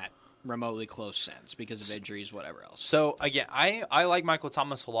seen that remotely close since because of injuries, whatever else. So again, I like Michael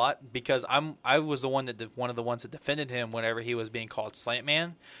Thomas a lot because I was one of the ones that defended him whenever he was being called slant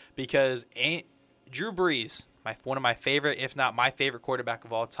man, because Drew Brees, one of my favorite, if not my favorite quarterback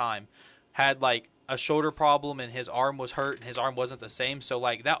of all time, had like a shoulder problem and his arm was hurt and his arm wasn't the same. So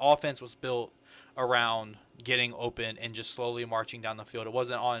like that offense was built around getting open and just slowly marching down the field. It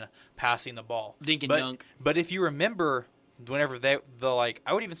wasn't on passing the ball. Dink and dunk. But if you remember, whenever I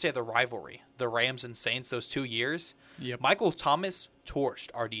would even say the rivalry, the Rams and Saints, those 2 years, Michael Thomas torched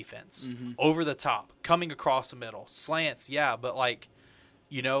our defense over the top, coming across the middle, slants, but and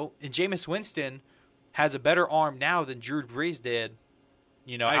Jameis Winston has a better arm now than Drew Brees did,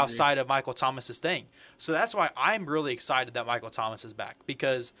 outside of Michael Thomas's thing. So that's why I'm really excited that Michael Thomas is back,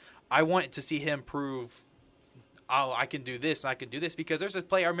 because I want to see him prove, I can do this and I can do this, because there's a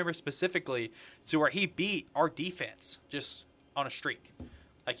play I remember specifically to where he beat our defense just on a streak.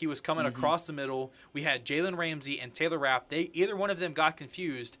 Like he was coming across the middle. We had Jalen Ramsey and Taylor Rapp. Either one of them got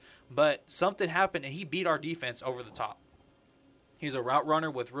confused, but something happened and he beat our defense over the top. He's a route runner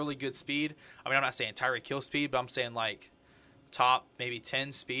with really good speed. I mean, I'm not saying Tyreek Hill speed, but I'm saying like top maybe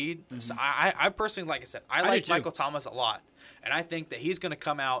 10 speed. So I personally, like I said, I like Michael Thomas a lot. And I think that he's going to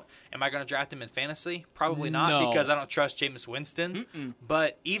come out. Am I going to draft him in fantasy? Probably not, because I don't trust Jameis Winston.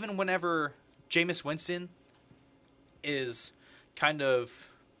 But even whenever Jameis Winston is kind of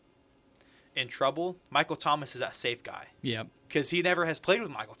in trouble, Michael Thomas is that safe guy. Yeah. Because he never has played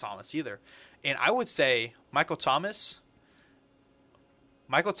with Michael Thomas either. And I would say Michael Thomas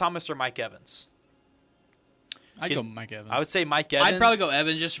or Mike Evans. I'd go Mike Evans. I would say Mike Evans. I'd probably go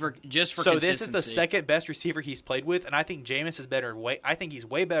Evans just for So this is the second best receiver he's played with, and I think Jameis is better. I think he's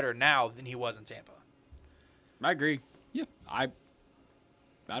way better now than he was in Tampa. I agree. Yeah. I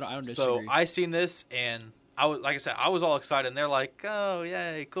don't disagree. So I seen this, and I was all excited. And they're like, "Oh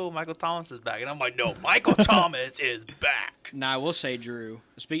yeah, cool, Michael Thomas is back," and I'm like, "No, Michael Thomas is back." Now I will say, Drew.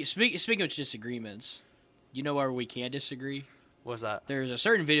 Speaking of disagreements, you know where we can disagree? What's that? There's a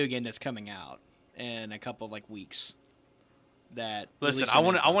certain video game that's coming out in a couple of weeks. That Listen, I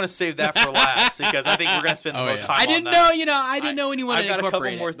want to save that for last because I think we're gonna spend the most time. I didn't on know. that. I didn't know when you wanted to I've got a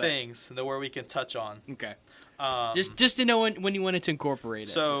incorporate couple more it, but- things where we can touch on. Okay. Just to know when you wanted to incorporate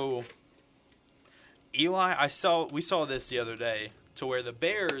it. So, Eli, we saw this the other day to where the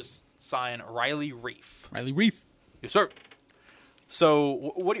Bears sign Riley Reef. Riley Reef. Yes, sir.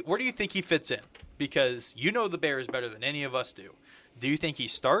 So, where do you think he fits in? Because you know the Bears better than any of us do. Do you think he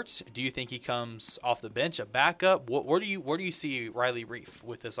starts? Do you think he comes off the bench, a backup? Where do you see Riley Reef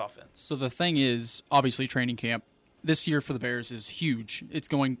with this offense? So the thing is, obviously, training camp this year for the Bears is huge.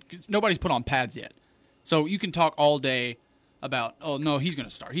 Nobody's put on pads yet. So you can talk all day about, oh, no, he's going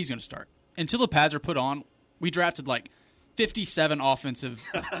to start. He's going to start. Until the pads are put on, we drafted like 57 offensive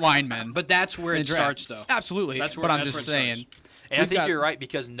linemen. But that's where it starts, though. Absolutely. That's but I'm just saying. Starts. And I think you're right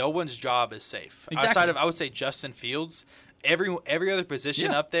because no one's job is safe. Exactly. Outside of, I would say, Justin Fields, every other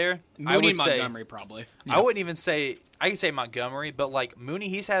position up there, Mooney I would and say, Montgomery probably. I wouldn't even say, I could say Montgomery, but like Mooney,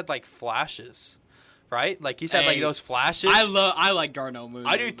 he's had like flashes. Right? Like he's had like those flashes. I like Darnell Mooney.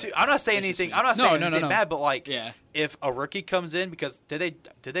 I do too. I'm not saying anything. I'm not saying anything bad, but like if a rookie comes in, because did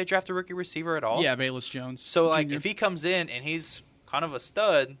they draft a rookie receiver at all? Yeah, Bayless Jones. So like Jr. if he comes in and he's kind of a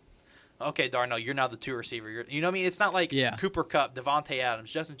stud, okay, Darnell, you're now the 2 receiver. You know what I mean? It's not like Cooper Kupp, Devontae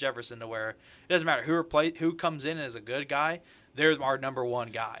Adams, Justin Jefferson to where it doesn't matter who comes in as a good guy, they're our number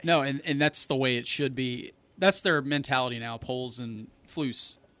one guy. No, and that's the way it should be. That's their mentality now, Poles and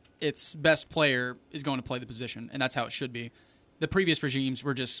Flus. Its best player is going to play the position, and that's how it should be. The previous regimes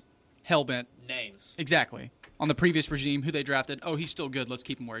were just hell-bent. Names. Exactly. On the previous regime, who they drafted, oh, he's still good, let's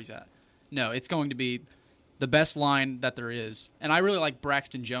keep him where he's at. No, it's going to be the best line that there is. And I really like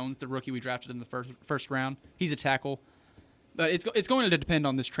Braxton Jones, the rookie we drafted in the first round. He's a tackle. But it's going to depend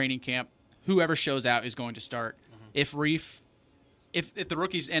on this training camp. Whoever shows out is going to start. Mm-hmm. If the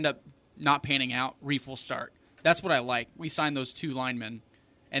rookies end up not panning out, Reef will start. That's what I like. We signed those 2 linemen.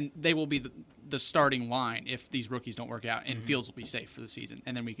 And they will be the starting line if these rookies don't work out, and Fields will be safe for the season,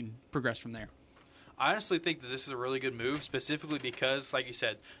 and then we can progress from there. I honestly think that this is a really good move, specifically because, like you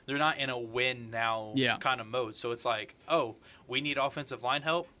said, they're not in a win-now kind of mode. So it's like, oh, we need offensive line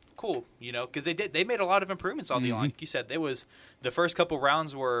help? Cool, because they made a lot of improvements on the line. Like you said, the first couple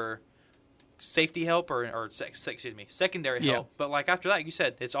rounds were safety help or secondary help. But like after that, you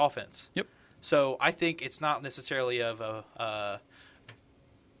said it's offense. Yep. So I think it's not necessarily of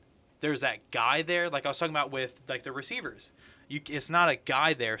there's that guy there, like I was talking about with like the receivers. It's not a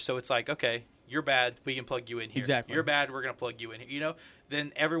guy there, so it's like, okay, you're bad, we can plug you in here. Exactly. You're bad, we're going to plug you in here.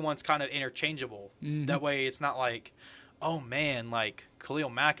 Then everyone's kind of interchangeable. Mm-hmm. That way it's not like, oh man, like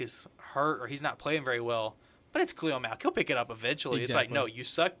Khalil Mack is hurt or he's not playing very well. But it's Khalil Mack. He'll pick it up eventually. Exactly. It's like, no, you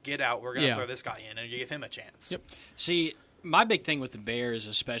suck, get out. We're going to throw this guy in, and you give him a chance. Yep. See, my big thing with the Bears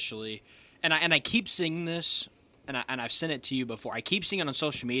especially, and I keep seeing this, and I've sent it to you before. I keep seeing it on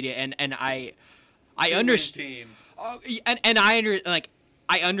social media, and I understand.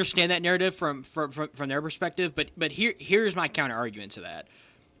 I understand that narrative from their perspective, but here's my counter argument to that.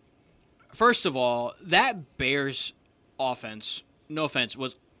 First of all, that Bears offense, no offense,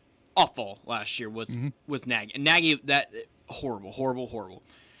 was awful last year with Nagy. And Nagy, that horrible.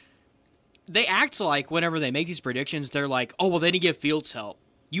 They act like whenever they make these predictions, they're like, oh well, they didn't give Fields help.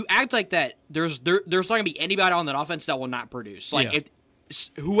 You act like that. There's not going to be anybody on that offense that will not produce. Like if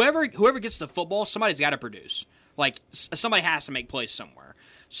whoever gets the football, somebody's got to produce. Like somebody has to make plays somewhere.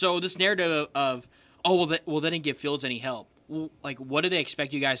 So this narrative of they didn't give Fields any help. Well, like what do they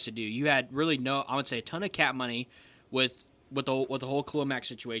expect you guys to do? You had really I would say a ton of cap money with the whole Khalil Mack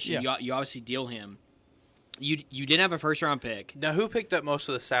situation. Yeah. You obviously deal him. You didn't have a first round pick. Now, who picked up most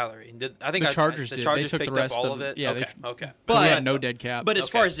of the salary? I think the Chargers did. The Chargers they took picked the rest up all of it. Yeah, okay. But we had no dead cap. But as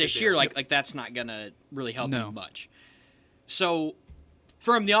far as good this deal. year, like that's not gonna really help you much. So,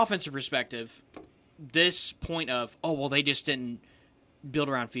 from the offensive perspective, this point of they just didn't build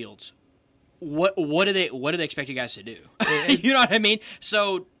around Fields. What do they expect you guys to do? You know what I mean?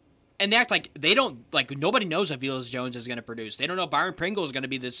 So, And they act like they don't, like, nobody knows if Velus Jones is going to produce. They don't know Byron Pringle is going to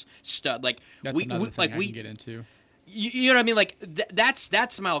be this stud. Like, That's another thing I can get into. You know what I mean? Like,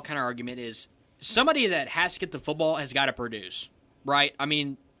 that's my counter argument is somebody that has to get the football has got to produce, right? I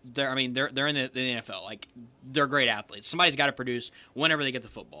mean, they're in the NFL. Like, they're great athletes. Somebody's got to produce whenever they get the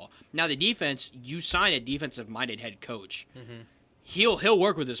football. Now, the defense, you sign a defensive-minded head coach. Mm-hmm. He'll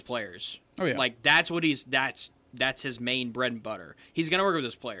work with his players. Oh, yeah. Like, that's what that's his main bread and butter. He's going to work with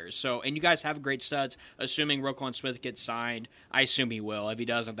his players. So, and you guys have great studs. Assuming Roquan Smith gets signed, I assume he will. If he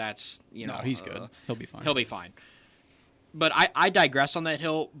doesn't, that's, No, he's good. He'll be fine. He'll be fine. But I digress on that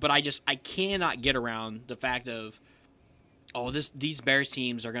hill. But I cannot get around the fact of, these Bears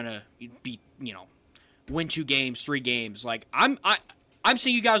teams are gonna be, win 2 games, 3 games. Like, I'm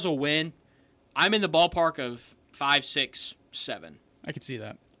saying you guys will win. I'm in the ballpark of 5, 6, 7. I could see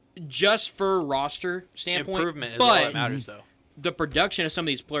that. Just for roster standpoint, improvement is all that matters, though. The production of some of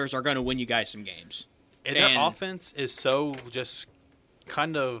these players are going to win you guys some games. And their offense is so just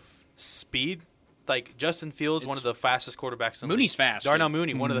kind of speed. Like, Justin Fields, one of the fastest quarterbacks in the league. Mooney's fast. Darnell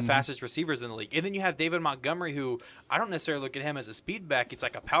Mooney, one of the fastest receivers in the league. And then you have David Montgomery, who I don't necessarily look at him as a speed back. It's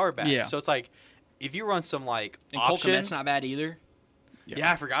like a power back. Yeah. So it's like, if you run some, like, And Cole option. Kmet's not bad either.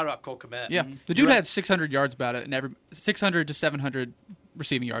 Yeah, I forgot about Cole Kmet. Yeah, the dude had 600 yards about it, and 600 to 700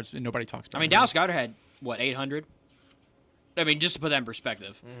 receiving yards, and nobody talks about it. I mean, Dallas Goedert had, 800? I mean, just to put that in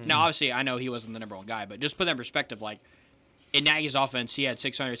perspective. Now, obviously, I know he wasn't the number one guy, but just put that in perspective, like, in Nagy's offense, he had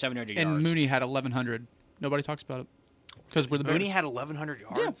 600, 700 yards. And Mooney had 1,100. Nobody talks about it. Because we're the Bears. Mooney had 1,100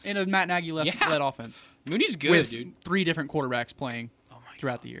 yards? Yeah, in a Matt Nagy led offense. Mooney's good, with dude. 3 different quarterbacks playing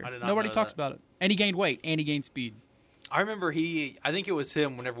throughout the year. Nobody talks about it. And he gained weight, and he gained speed. I remember I think it was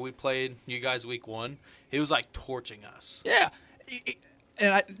him whenever we played you guys week 1. He was, like, torching us. Yeah.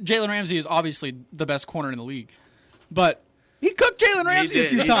 And Jalen Ramsey is obviously the best corner in the league. But he cooked Jalen Ramsey a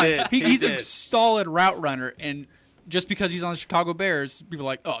few times. He's a solid route runner, and just because he's on the Chicago Bears, people are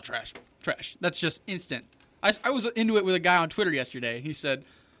like, oh, trash. That's just instant. I was into it with a guy on Twitter yesterday. He said,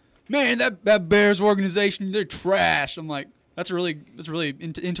 man, that Bears organization, they're trash. I'm like, that's a really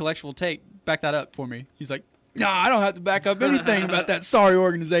intellectual take. Back that up for me. He's like, no, I don't have to back up anything about that sorry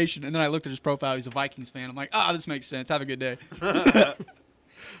organization. And then I looked at his profile. He's a Vikings fan. I'm like, this makes sense. Have a good day.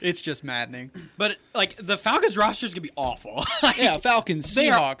 It's just maddening. But, like, the Falcons roster is going to be awful. Yeah, Falcons, They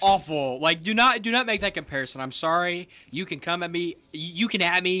are Seahawks. awful. Like, do not make that comparison. I'm sorry. You can come at me. You can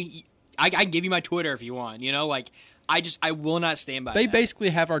at me. I can give you my Twitter if you want. Like, I will not stand by They that.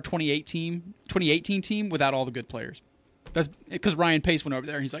 basically have our 2018 team without all the good players. That's because Ryan Pace went over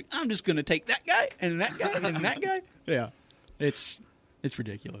there and he's like, I'm just going to take that guy and that guy and that guy. Yeah, it's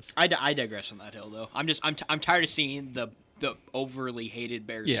ridiculous. I digress on that hill though. I'm tired of seeing the overly hated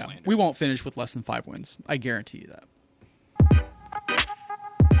Bears slander. We won't finish with less than 5 wins. I guarantee you that.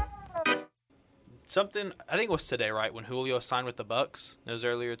 Something, I think it was today, right, when Julio signed with the Bucks. It was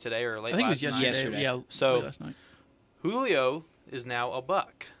earlier today or late I think it last was night. yesterday. Yeah, So, late last night. Julio is now a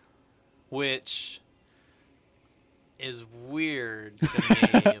Buck, which is weird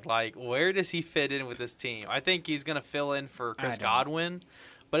to me. Like, where does he fit in with this team? I think he's going to fill in for Chris Godwin,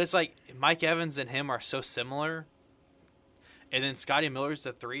 but it's like Mike Evans and him are so similar. And then Scotty Miller's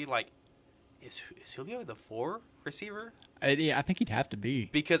the 3. Like, is Julio the 4 receiver? Yeah, I think he'd have to be.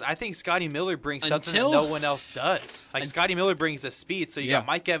 Because I think Scotty Miller brings something that no one else does. Like, Scotty Miller brings the speed. So you got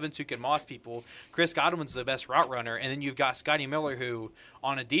Mike Evans who can moss people. Chris Godwin's the best route runner. And then you've got Scotty Miller who,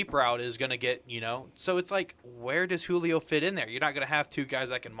 on a deep route, is going to get, So it's like, where does Julio fit in there? You're not going to have 2 guys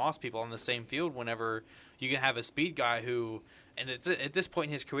that can moss people on the same field whenever you can have a speed guy who, and at this point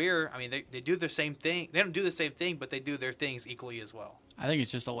in his career, I mean, they do the same thing. They don't do the same thing, but they do their things equally as well. I think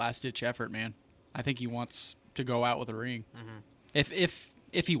it's just a last-ditch effort, man. I think he wants to go out with a ring. Mm-hmm.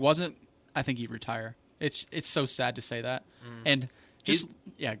 If he wasn't, I think he'd retire. It's so sad to say that. And just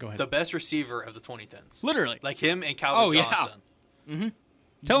go ahead. The best receiver of the 2010s. Literally. Like him and Calvin Johnson. Mm-hmm.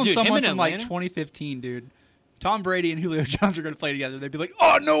 Telling Dude, someone him in from like Atlanta? 2015, dude, Tom Brady and Julio Jones are going to play together. They'd be like,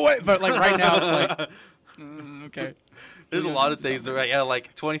 oh, no way. But like right now, it's like, okay. There's a lot of things that are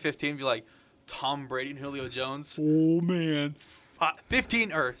like 2015 be like Tom Brady and Julio Jones. Oh, man.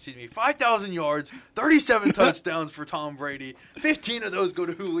 5,000 yards, 37 touchdowns for Tom Brady. 15 of those go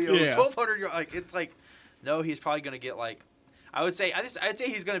to Julio. 1,200 yards. Like, it's like, no, he's probably going to get like, I'd say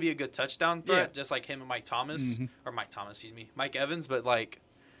he's going to be a good touchdown threat, just like him and Mike Evans, but like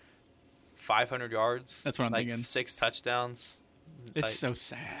 500 yards. That's what I'm thinking. 6 touchdowns. It's so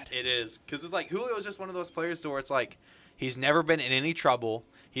sad. It is, because it's like Julio is just one of those players where it's like he's never been in any trouble.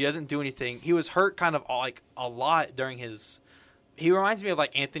 He doesn't do anything. He was hurt kind of like a lot during his. He reminds me of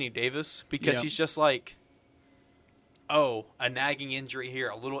like Anthony Davis because he's just like a nagging injury here,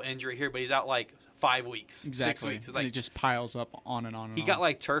 a little injury here, but he's out like 5 weeks, Exactly. 6 weeks. It's And it like just piles up on and on and he on. got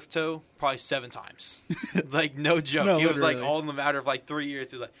like turf toe probably 7 times. Like no joke. No, It was like literally. all in the matter of like 3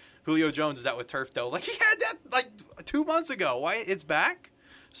 years. He's like Julio Jones is out with turf toe. Like he had that like 2 months ago. Why it's back?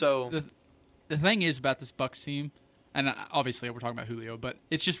 So The thing is about this Bucs team, and obviously we're talking about Julio, but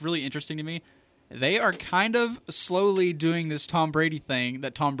it's just really interesting to me. They are kind of slowly doing this Tom Brady thing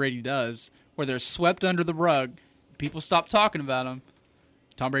that Tom Brady does, where they're swept under the rug. People stop talking about him.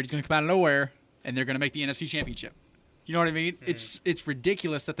 Tom Brady's going to come out of nowhere, and they're going to make the NFC Championship. You know what I mean? It's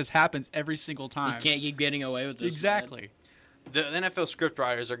ridiculous that this happens every single time. You can't keep getting away with this. Exactly. the NFL script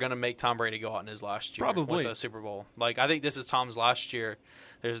writers are going to make Tom Brady go out in his last year Probably. with the Super Bowl. Like I think this is Tom's last year.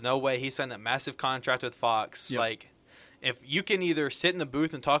 There's no way he signed that massive contract with Fox. Yep. Like if you can either sit in the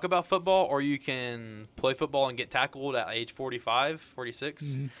booth and talk about football or you can play football and get tackled at age 45, 46,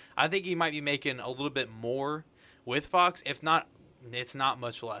 Mm-hmm. I think he might be making a little bit more with Fox. If not, it's not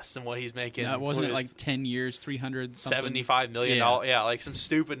much less than what he's making. No, wasn't it with like 10 years, 300 something? $75 million? Yeah, like some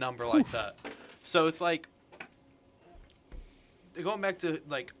stupid number like that. So it's like going back to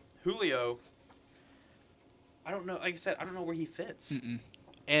like Julio. I don't know. Like I said, I don't know where he fits.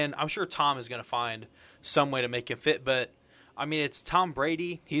 And I'm sure Tom is going to find some way to make him fit. But I mean, it's Tom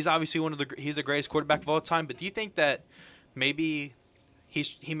Brady. He's obviously he's the greatest quarterback of all time. But do you think that maybe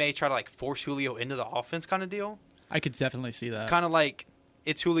he may try to like force Julio into the offense kind of deal? I could definitely see that. Kind of like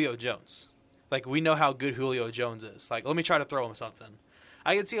it's Julio Jones. Like we know how good Julio Jones is. Like let me try to throw him something.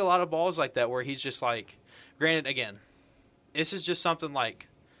 I can see a lot of balls like that where he's just like, granted, again, this is just something like,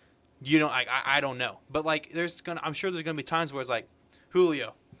 you know, I don't know, but like I'm sure there's gonna be times where it's like,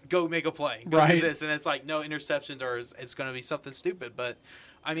 Julio, go make a play, go do this, and it's like no interceptions or it's gonna be something stupid. But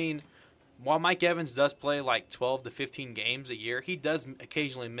I mean, while Mike Evans does play like 12 to 15 games a year, he does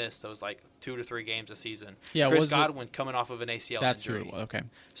occasionally miss those like 2 to 3 games a season. Yeah, Chris was it- Godwin coming off of an ACL That's injury. true. Okay.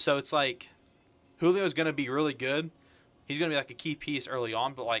 So it's like Julio's going to be really good. He's going to be like a key piece early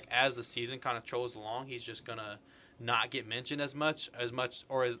on, but like as the season kind of trolls along, he's just going to not get mentioned as much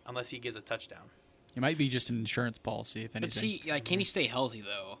unless he gets a touchdown. It might be just an insurance policy, if anything. But see, like, can he stay healthy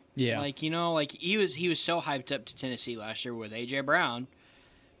though? Yeah. Like, you know, like he was so hyped up to Tennessee last year with AJ Brown.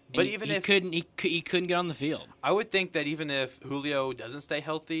 But and even he if couldn't get on the field. I would think that even if Julio doesn't stay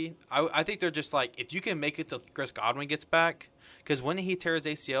healthy, I think they're just like if you can make it till Chris Godwin gets back, because when he tears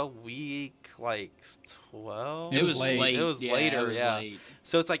ACL week like 12, It was late. It was Yeah, later, it was yeah. late.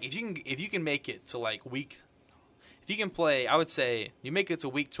 So it's like if you can make it to like week, if you can play, I would say you make it to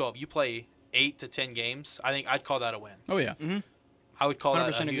week 12, you play 8 to 10 games. I think I'd call that a win. Oh, yeah. I would call that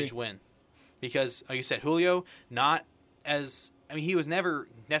a 100% huge agree. win, because like you said, Julio not as. I mean, he was never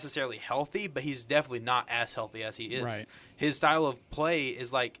necessarily healthy, but he's definitely not as healthy as he is. Right. His style of play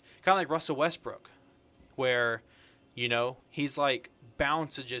is like kind of like Russell Westbrook, where, you know, he's like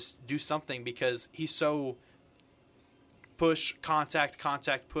bound to just do something because he's so push, contact,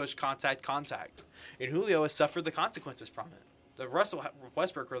 push, contact. And Julio has suffered the consequences from it. The Russell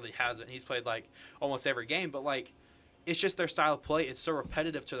Westbrook really hasn't. He's played like almost every game, but like it's just their style of play. It's so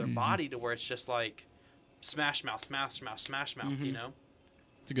repetitive to their body to where it's just like smash mouth, you know?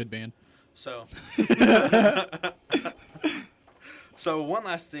 It's a good band. So, one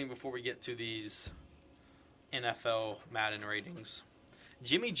last thing before we get to these NFL Madden ratings.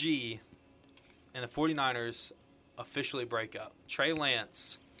 Jimmy G and the 49ers officially break up. Trey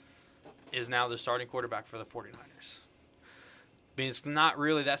Lance is now the starting quarterback for the 49ers. I mean, it's not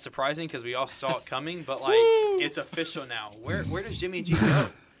really that surprising because we all saw it coming, but like it's official now. Where does Jimmy G go?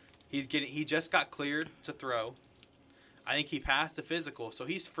 He just got cleared to throw. I think he passed the physical, so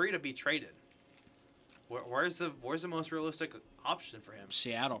he's free to be traded. Where's the most realistic option for him?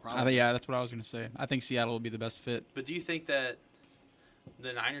 Seattle, probably. Yeah, that's what I was going to say. I think Seattle will be the best fit. But do you think that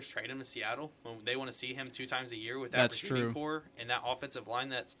the Niners trade him to Seattle when they want to see him 2 times a year with that That's receiving true. core and that offensive line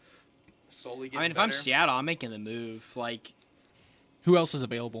that's slowly getting I mean, if better? I'm Seattle, I'm making the move. Like, Who else is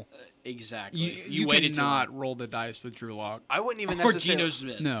available? exactly. You waited till cannot roll the dice with Drew Lock. I wouldn't even or necessarily. Geno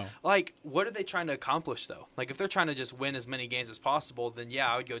Smith. No. Like, what are they trying to accomplish, though? Like, if they're trying to just win as many games as possible, then,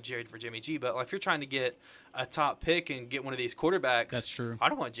 yeah, I would go Jared for Jimmy G. But like, if you're trying to get a top pick and get one of these quarterbacks, That's true. I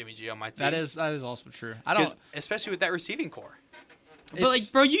don't want Jimmy G on my team. That is also true. I 'Cause- don't. especially with that receiving core. But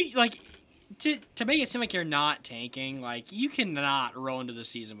like, bro, you like to make it seem like you're not tanking. Like, you cannot roll into the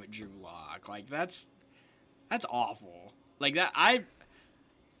season with Drew Lock. Like, that's awful. Like that, I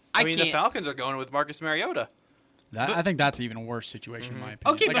mean, can't. the Falcons are going with Marcus Mariota. I think that's an even worse situation in my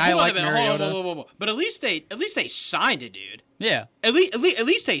opinion. Okay, like, but I hold like on a minute. Mariota. Hold on, whoa. But at least they signed a dude. Yeah, At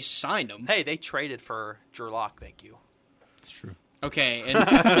least they signed him. Hey, they traded for Drew Lock. Thank you. it's true. Okay, and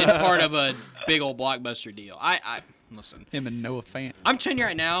part of a big old blockbuster deal. Listen. Him and Noah Fant. I'm telling you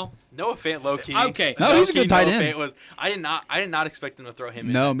right now. Noah Fant, low key. Okay. No, he's a good tight Noah end. Fant I did not expect them to throw him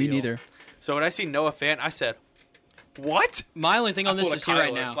in. No, that me deal. neither. So when I see Noah Fant, I said, "What?" My only thing on this pulled is a here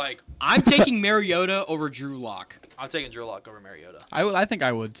right Kyler, now. like- I'm taking Mariota over Drew Lock. I'm taking Drew Lock over Mariota. I think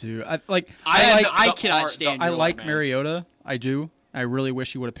I would too. I I cannot stand. I Drew like Lock, man. Mariota. I do. I really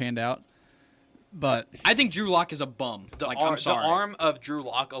wish he would have panned out. But I think Drew Lock is a bum. The I'm sorry. The arm of Drew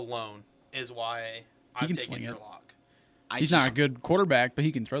Lock alone is why I'm can taking sling Drew it. Lock. he's not a good quarterback, but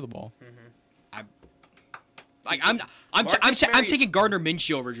he can throw the ball. I'm taking Gardner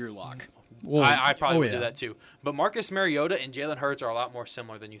Minshew over Drew Lock. Well, I probably would yeah. do that too. But Marcus Mariota and Jalen Hurts are a lot more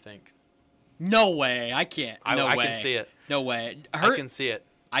similar than you think. No way. I can't. No I way. can see it. No way. I can see it.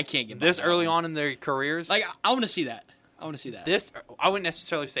 I can't get This behind early that one. on in their careers. Like I want to see that. I want to see that. This, I wouldn't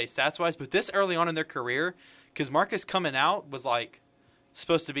necessarily say stats wise, but this early on in their career, because Marcus coming out was like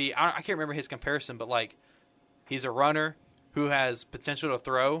supposed to be. I can't remember his comparison, but like he's a runner who has potential to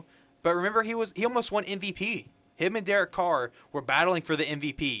throw. But remember, he almost won MVP. Him and Derek Carr were battling for the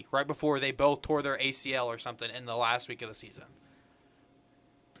MVP right before they both tore their ACL or something in the last week of the season.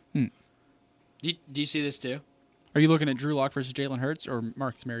 Do you see this too? Are you looking at Drew Lock versus Jalen Hurts or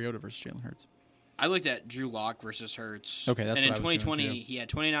Marcus Mariota versus Jalen Hurts? I looked at Drew Lock versus Hurts. Okay, that's and what in I was doing, 2020 too. he had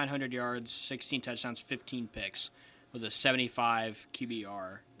 2,900 yards, 16 touchdowns, 15 picks, with a 75 QBR.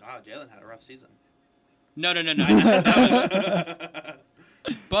 Wow, Jalen had a rough season. No.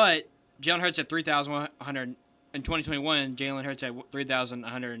 But Jalen Hurts had 3,100 in 2021. Jalen Hurts had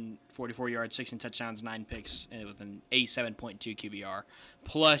 3,144 yards, 16 touchdowns, 9 picks, and with an 87.2 QBR.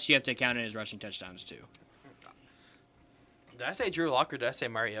 Plus, you have to count in his rushing touchdowns too. Did I say Drew Lock or did I say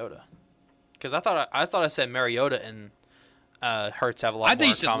Mariota? Because I thought I said Mariota and Hurts have a lot more I think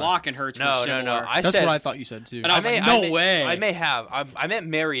you in said common. Lock and Hurts. No. were similar. That's what I thought you said too. And I was like, no way. I may have. I meant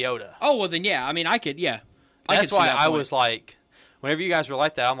Mariota. Oh well, then yeah. I mean, I could. Yeah. That's why I was like, whenever you guys were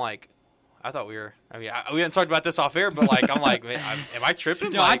like that, I'm like, I thought we were. I mean, we haven't talked about this off air, but like, I'm like, man, am I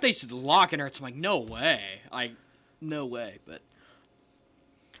tripping? No, like, I think you said Lock and Hurts. I'm like, no way. Like, no way. But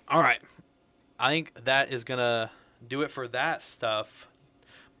all right, I think that is gonna do it for that stuff.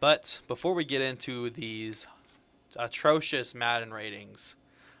 But before we get into these atrocious Madden ratings,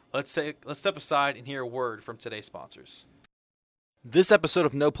 let's step aside and hear a word from today's sponsors. This episode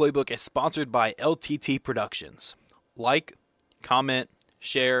of No Playbook is sponsored by LTT Productions. Like, comment,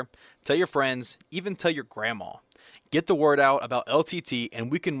 share, tell your friends, even tell your grandma. Get the word out about LTT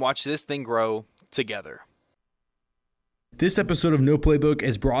and we can watch this thing grow together. This episode of No Playbook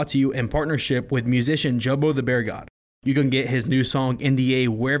is brought to you in partnership with musician Jumbo the Bear God. You can get his new song NDA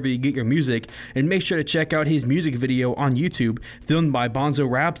wherever you get your music, and make sure to check out his music video on YouTube, filmed by Bonzo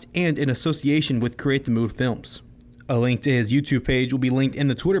Raps and in association with Create the Mood Films. A link to his YouTube page will be linked in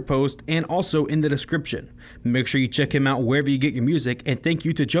the Twitter post and also in the description. Make sure you check him out wherever you get your music, and thank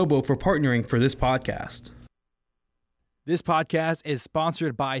you to Jobo for partnering for this podcast. This podcast is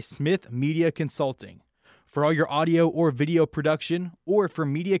sponsored by Smith Media Consulting. For all your audio or video production, or for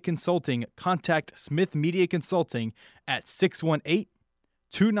media consulting, contact Smith Media Consulting at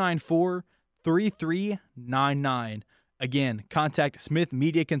 618-294-3399. Again, contact Smith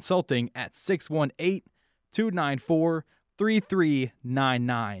Media Consulting at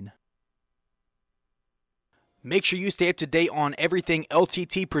 618-294-3399. Make sure you stay up to date on everything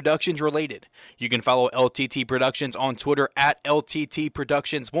LTT Productions related. You can follow LTT Productions on Twitter at LTT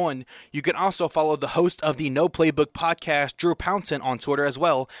Productions1. You can also follow the host of the No Playbook podcast, Drew Pounton, on Twitter as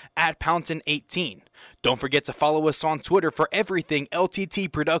well, at Pounton18. Don't forget to follow us on Twitter for everything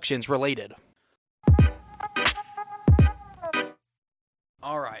LTT Productions related.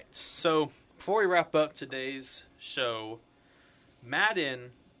 All right, so before we wrap up today's show, Madden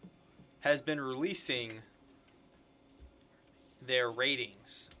has been releasing their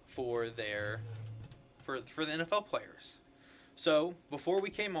ratings for the NFL players. So before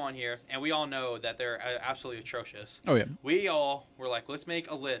we came on here, and we all know that they're absolutely atrocious. Oh yeah. We all were like, let's make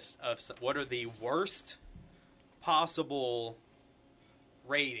a list of what are the worst possible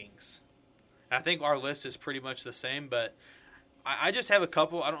ratings. And I think our list is pretty much the same, but I just have a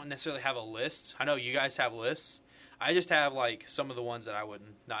couple. I don't necessarily have a list. I know you guys have lists. I just have like some of the ones that I would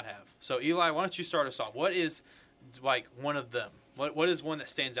not have. So Eli, why don't you start us off? What is like one of them? What is one that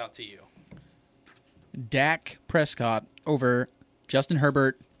stands out to you? Dak Prescott over Justin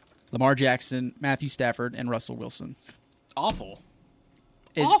Herbert, Lamar Jackson, Matthew Stafford, and Russell Wilson. awful.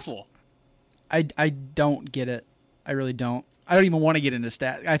 It- Awful. I don't get it. I really don't. I don't even want to get into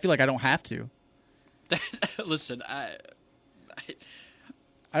stats. I feel like I don't have to. Listen, I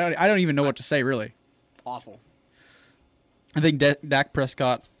don't even know what to say, really. awful. I think Dak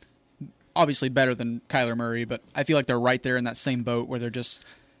Prescott obviously better than Kyler Murray, but I feel like they're right there in that same boat where they're just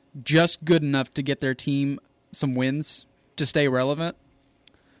good enough to get their team some wins to stay relevant.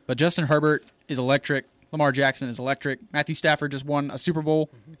 But Justin Herbert is electric. Lamar Jackson is electric. Matthew Stafford just won a Super Bowl.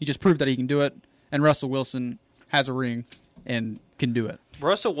 He just proved that he can do it. And Russell Wilson has a ring and can do it.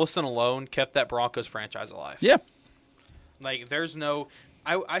 Russell Wilson alone kept that Broncos franchise alive. Yeah. Like, there's no...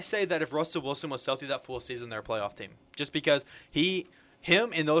 I say that if Russell Wilson was healthy that full season, they're a playoff team. Just because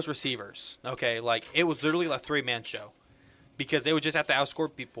him and those receivers, okay, like, it was literally like a three-man show. Because they would just have to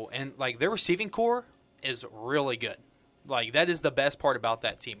outscore people. And, like, their receiving core is really good. Like, that is the best part about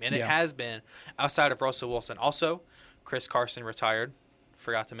that team. And it has been outside of Russell Wilson. Also, Chris Carson retired.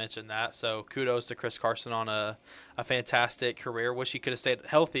 Forgot to mention that. So, kudos to Chris Carson on a fantastic career. Wish he could have stayed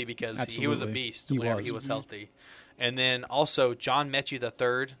healthy because he was a beast whenever he was healthy. And then, also, John Mechie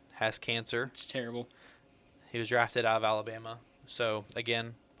III has cancer. It's terrible. He was drafted out of Alabama. So,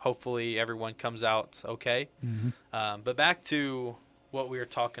 again, hopefully everyone comes out okay. Mm-hmm. But back to what we were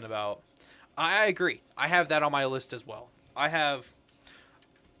talking about. I agree. I have that on my list as well. I have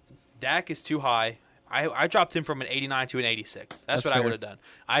Dak is too high. I dropped him from an 89 to an 86. That's what fair. I would have done.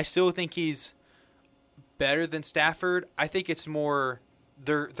 I still think he's better than Stafford. I think it's more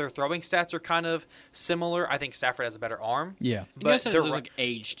their throwing stats are kind of similar. I think Stafford has a better arm. Yeah. But their like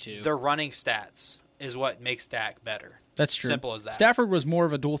age too. Their running stats is what makes Dak better. That's true. Simple as that. Stafford was more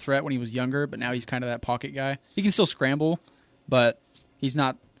of a dual threat when he was younger, but now he's kind of that pocket guy. He can still scramble, but he's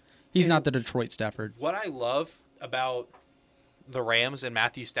not the Detroit Stafford. What I love about the Rams and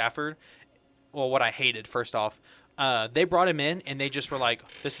Matthew Stafford, well, what I hated, first off, they brought him in and they just were like,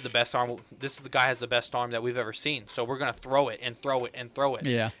 this is the best arm. This is the guy has the best arm that we've ever seen. So we're going to throw it and throw it and throw it.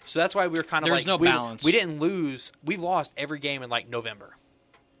 Yeah. So that's why we were kind of like, no balance. We didn't lose. We lost every game in like November.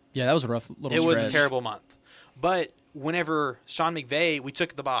 Yeah, that was a rough little stretch. It was a terrible month. But whenever Sean McVay, we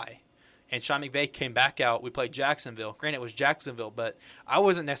took the bye. And Sean McVay came back out. We played Jacksonville. Granted, it was Jacksonville, but I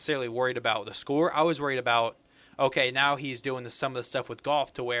wasn't necessarily worried about the score. I was worried about, okay, now he's doing some of the stuff with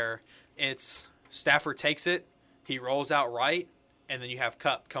golf to where it's Stafford takes it, he rolls out right, and then you have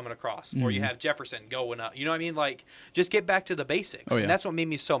Kupp coming across. Or you have Jefferson going up. You know what I mean? Like, just get back to the basics. Oh, yeah. And that's what made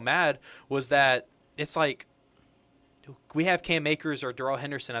me so mad was that it's like, we have Cam Akers or Darrell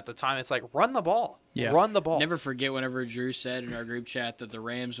Henderson at the time. It's like, run the ball. Yeah. Run the ball. Never forget whenever Drew said in our group chat that the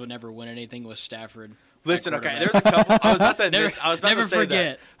Rams would never win anything with Stafford. Listen, okay, there's a couple. I was about to admit, I was about never to say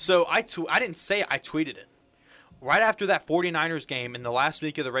forget. that. So I didn't say it, I tweeted it. Right after that 49ers game in the last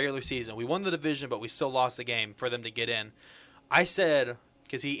week of the regular season, we won the division, but we still lost the game for them to get in. I said,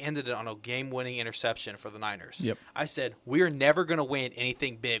 because he ended it on a game-winning interception for the Niners. Yep. I said, we are never going to win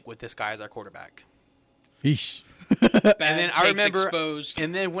anything big with this guy as our quarterback. Eesh. And then I remember, exposed.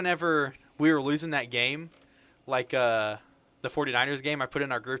 and then whenever we were losing that game, like the 49ers game, I put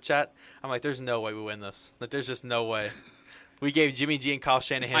in our group chat, I'm like, there's no way we win this. Like, there's just no way. We gave Jimmy G and Kyle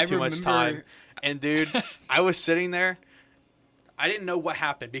Shanahan too much time. And, dude, I was sitting there. I didn't know what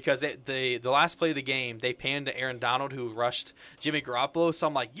happened because the last play of the game, they panned to Aaron Donald, who rushed Jimmy Garoppolo. So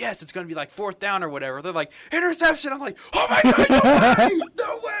I'm like, yes, it's going to be like 4th down or whatever. They're like, interception. I'm like, oh, my God, no way.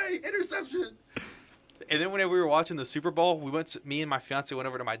 No way. Interception. And then whenever we were watching the Super Bowl, me and my fiance went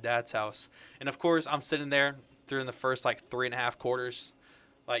over to my dad's house. And, of course, I'm sitting there during the first, 3.5 quarters,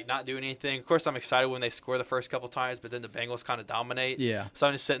 not doing anything. Of course, I'm excited when they score the first couple times, but then the Bengals kind of dominate. Yeah. So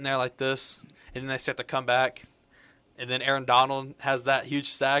I'm just sitting there like this, and then they start to come back. And then Aaron Donald has that huge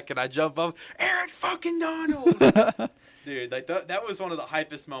sack, and I jump up, Aaron fucking Donald! Dude, that was one of the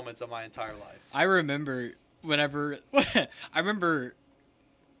hypest moments of my entire life. I remember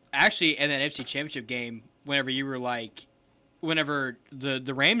actually in that NFC Championship game, whenever the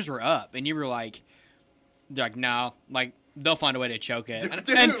Rams were up, and you were like, no, they'll find a way to choke it.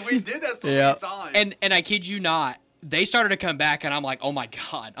 Dude, we did that so many times. And I kid you not, they started to come back, and I'm like, oh my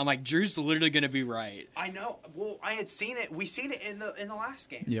God. I'm like, Drew's literally going to be right. I know. Well, I had seen it. We seen it in the last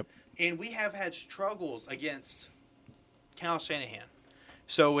game. Yep. And we have had struggles against Kyle Shanahan.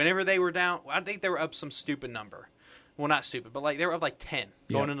 So whenever they were down, I think they were up some stupid number. Well, not stupid, but they were up 10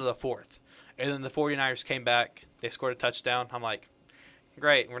 going into the 4th. And then the 49ers came back. They scored a touchdown. I'm like,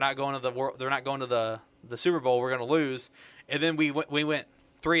 great. They're not going to the Super Bowl. We're going to lose. And then we went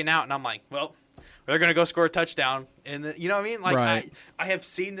 3-and-out, and I'm like, well, they're going to go score a touchdown. And you know what I mean? Right. I have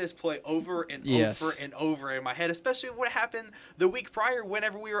seen this play over and over and over in my head, especially what happened the week prior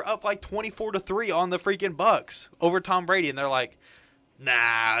whenever we were up 24-3 on the freaking Bucks over Tom Brady. And they're like,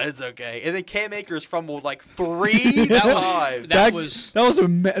 Nah, it's okay. And then Cam Akers fumbled like 3 times. That was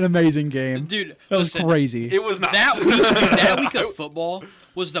an amazing game. dude. That was listen, crazy. It was not. That week of football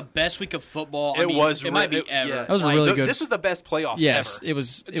was the best week of football. It was. It might be ever. Yeah. That was really good. This was the best playoffs Yes, ever. it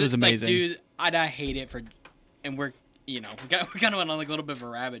was amazing. Like, dude, I hate it for, and we kind of went on like a little bit of a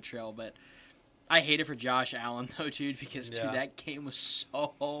rabbit trail, but I hate it for Josh Allen though, dude, because dude, that game was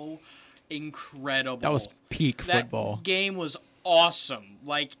so incredible. That was peak football. That game was awesome.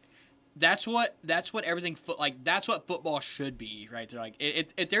 Like that's what everything that's what football should be right there. Like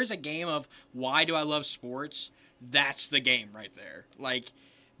if there's a game of why do I love sports, that's the game right there. Like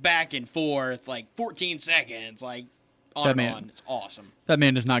back and forth, like 14 seconds, like on and on. It's awesome. That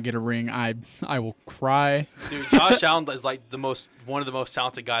man does not get a ring. I will cry. Dude, Josh Allen is like one of the most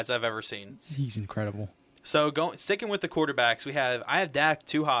talented guys I've ever seen. He's incredible. So sticking with the quarterbacks, I have Dak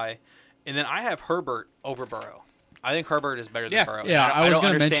too high, and then I have Herbert over Burrow. I think Herbert is better than Burrow. Yeah, I was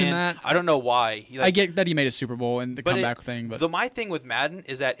going to mention that. I don't know why. I get that he made a Super Bowl and the comeback thing, but my thing with Madden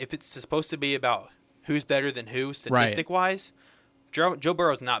is that if it's supposed to be about who's better than who statistic-wise, Joe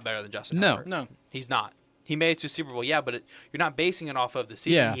Burrow's not better than Justin Herbert. No, he's not. He made it to Super Bowl, but you're not basing it off of the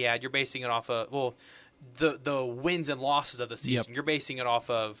season he had. You're basing it off of the wins and losses of the season. Yep. You're basing it off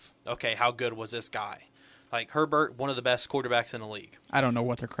of how good was this guy? Like Herbert, one of the best quarterbacks in the league. I don't know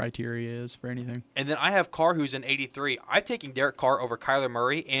what their criteria is for anything. And then I have Carr, who's in 83. I've taken Derek Carr over Kyler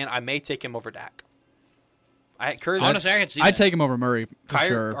Murray, and I may take him over Dak. Honestly, I can see that. I'd take him over Murray for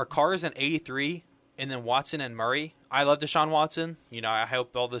sure. Our Carr is in 83, and then Watson and Murray. I love Deshaun Watson. I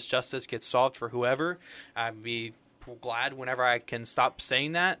hope all this justice gets solved for whoever. I'd be glad whenever I can stop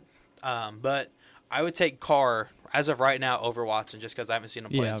saying that. But I would take Carr, as of right now, over Watson just because I haven't seen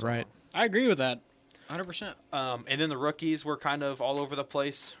him play. Yeah, right. I agree with that. 100%. And then the rookies were kind of all over the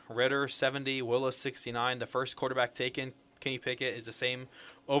place. Ritter, 70. Willis, 69. The first quarterback taken, Kenny Pickett, is the same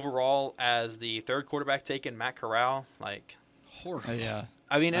overall as the third quarterback taken, Matt Corral. Horrible. Yeah.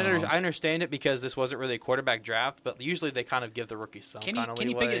 I mean, I understand it because this wasn't really a quarterback draft, but usually they kind of give the rookies some kind of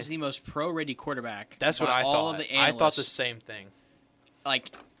leeway. Kenny Pickett is the most pro-ready quarterback. That's what I thought. All of the analysts. I thought the same thing.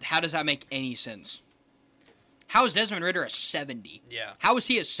 How does that make any sense? How is Desmond Ridder a 70? Yeah. How is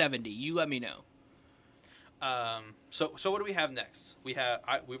he a 70? You let me know. So what do we have next? We've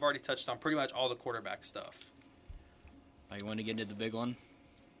already touched on pretty much all the quarterback stuff. You want to get into the big one?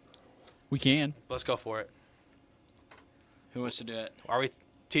 We can. Let's go for it. Who wants to do it? Are we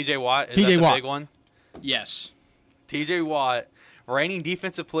TJ Watt? Is TJ that Watt. the big one? Yes. TJ Watt, reigning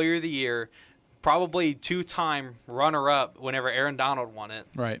Defensive Player of the Year, probably 2-time runner-up whenever Aaron Donald won it.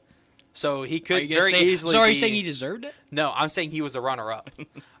 Right. So he could very easily. So are you saying he deserved it? No, I'm saying he was a runner-up.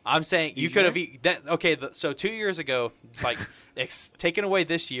 I'm saying you could have. So 2 years ago, taken away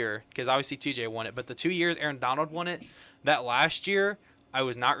this year because obviously TJ won it, but the 2 years Aaron Donald won it, that last year I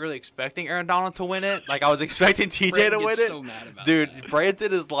was not really expecting Aaron Donald to win it. I was expecting TJ to win it. So mad about Dude, that.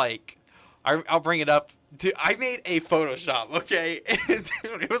 Brandon is I'll bring it up. Dude, I made a Photoshop, okay?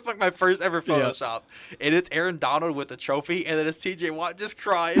 It was my first ever Photoshop. Yeah. And it's Aaron Donald with the trophy, and then it's TJ Watt just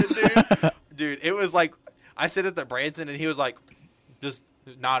crying, dude. Dude, it was I said it to Branson, and he was just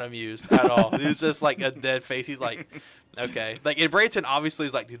not amused at all. He was just a dead face. He's okay. And Branson obviously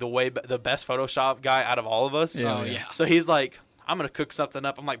is the best Photoshop guy out of all of us. Yeah. Oh, yeah. So he's I'm going to cook something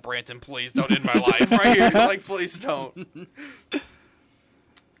up. I'm Branson, please don't end my life right here. Please don't. But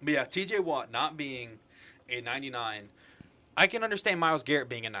yeah, TJ Watt not being a 99. I can understand Myles Garrett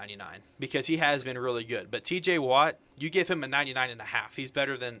being a 99 because he has been really good. But TJ Watt, you give him a 99.5. He's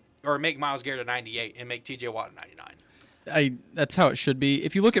better than, or make Myles Garrett a 98 and make TJ Watt a 99. That's how it should be.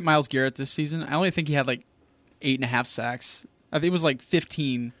 If you look at Myles Garrett this season, I only think he had 8.5 sacks. I think it was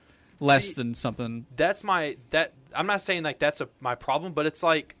 15 less than something. I'm not saying that's my problem, but it's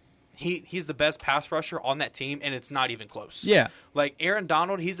he's the best pass rusher on that team, and it's not even close. Yeah. Aaron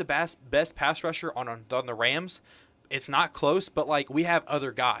Donald, he's the best pass rusher on the Rams. It's not close, but we have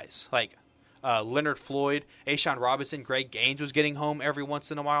other guys Leonard Floyd, Ashawn Robinson, Greg Gaines was getting home every once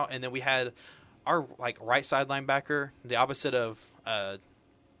in a while, and then we had our right side linebacker, the opposite of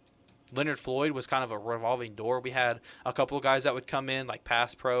Leonard Floyd was kind of a revolving door. We had a couple of guys that would come in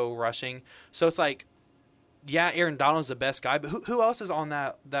pass pro rushing. So it's yeah, Aaron Donald's the best guy, but who else is on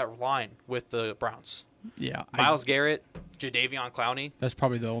that line with the Browns? Yeah. Myles Garrett, Jadeveon Clowney. That's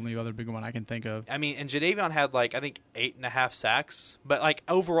probably the only other big one I can think of. I mean, and Jadeveon had I think 8.5 sacks, but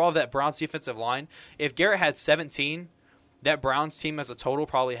overall that Browns defensive line, if Garrett had 17, that Browns team as a total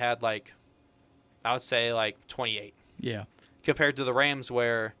probably had I would say 28. Yeah. Compared to the Rams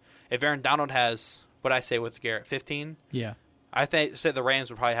where if Aaron Donald has, what I say with Garrett, 15? Yeah. I say the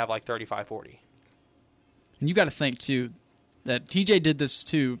Rams would probably have 35, 40. And you got to think, too, that TJ did this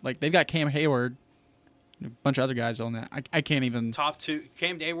too. Like they've got Cam Hayward, a bunch of other guys on that. I can't even. Top two,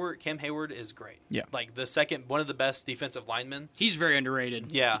 Cam Hayward is great. Yeah. Like the second, one of the best defensive linemen. He's very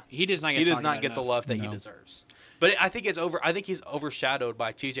underrated. Yeah. He does not get the love that he deserves. But I think he's overshadowed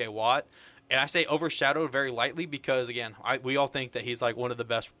by TJ Watt. And I say overshadowed very lightly because, again, we all think that he's like one of the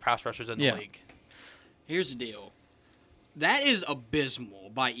best pass rushers in the league. Here's the deal. That is abysmal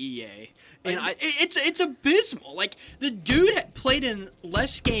by EA. And it's abysmal. Like, the dude had played in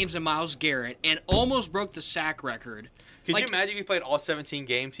less games than Myles Garrett and almost broke the sack record. Could you imagine if he played all 17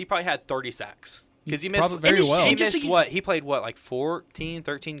 games? He probably had 30 sacks. Because he missed very well. He missed what? He played what, like 14,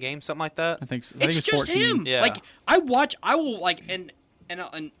 13 games, something like that? I think so. It's just 14. him. Yeah. Like,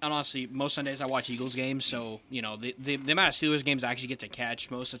 and honestly, most Sundays I watch Eagles games, so the amount of Steelers games I actually get to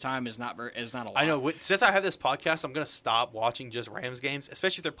catch most of the time is not a lot. I know. Since I have this podcast, I'm gonna stop watching just Rams games,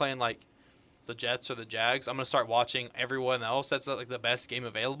 especially if they're playing like the Jets or the Jags. I'm gonna start watching everyone else. That's like the best game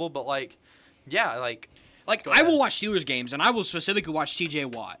available. But I will watch Steelers games, and I will specifically watch T.J.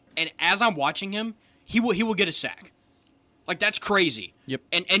 Watt. And as I'm watching him, he will get a sack. Like, that's crazy. Yep.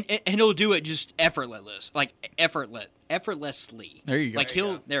 And he'll do it just effortlessly. There you go. Like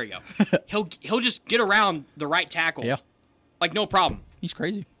there you go. he'll just get around the right tackle. Yeah. Like, no problem. He's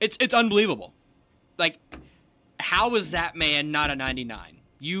crazy. It's unbelievable. Like, how is that man not a 99?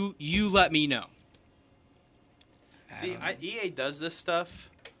 You let me know. See, EA does this stuff.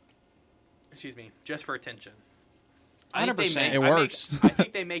 Excuse me, just for attention. 100%. It works. I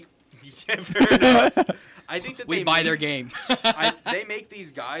think they make. Yeah, fair enough. I think that We buy their game. They make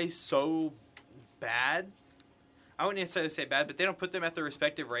these guys so bad. I wouldn't necessarily say bad, but they don't put them at their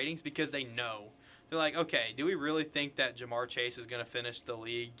respective ratings because they know. They're like, okay, do we really think that Jamar Chase is going to finish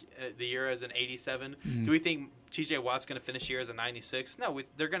the year as an 87? Mm. Do we think T.J. Watt's going to finish the year as a 96? No,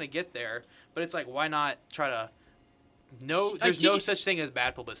 they're going to get there, but it's like, why not try to? No, there's no such thing as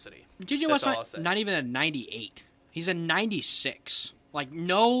bad publicity. T.J. Watt's not even a 98. He's a 96. Like,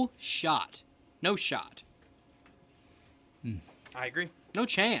 no shot. No shot. I agree. No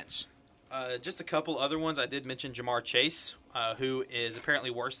chance. Just a couple other ones. I did mention Jamar Chase, who is apparently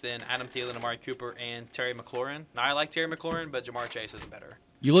worse than Adam Thielen, Amari Cooper, and Terry McLaurin. Now, I like Terry McLaurin, but Jamar Chase is better.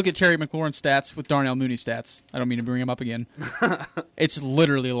 You look at Terry McLaurin's stats with Darnell Mooney's stats. I don't mean to bring him up again. It's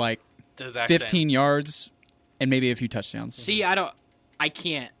literally like 15 yards and maybe a few touchdowns. See, I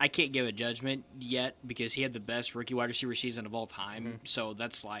can't give a judgment yet because he had the best rookie wide receiver season of all time. Mm-hmm. So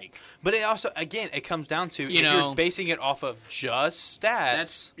that's like. But it also, again, it comes down to if you're basing it off of just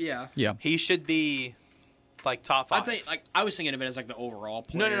stats. Yeah. He should be like top 5. I was thinking of it as like the overall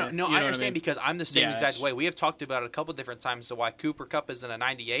player. No. I understand because I'm the same exact way. We have talked about it a couple different times to why Cooper Kupp isn't a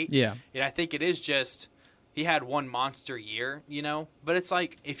 98. Yeah. And I think it is just he had one monster year, But it's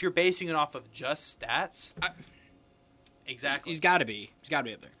like if you're basing it off of just stats. Exactly. He's got to be up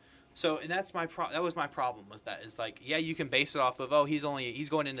there. So, and that's that was my problem with that. Is like, yeah, you can base it off of he's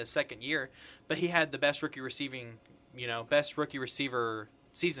going into his second year, but he had the best rookie receiver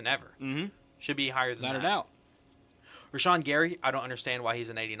season ever. Mm-hmm. Should be higher than that. Without a doubt. Rashawn Gary, I don't understand why he's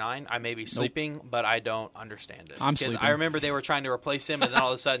an 89. I may be sleeping, but I don't understand it. I'm sleeping. I remember they were trying to replace him, and then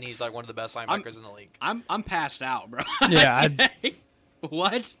all of a sudden he's like one of the best linebackers in the league. I'm passed out, bro. Yeah.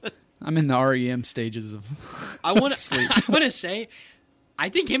 What? I'm in the REM stages of I want sleep. to say, I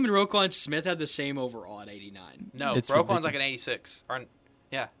think him and Roquan Smith had the same overall at 89. No, It's Roquan's ridiculous. like an 86.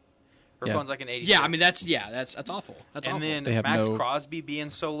 Roquan's like an 86. Yeah, I mean that's awful. That's and awful. then They have Max no- Crosby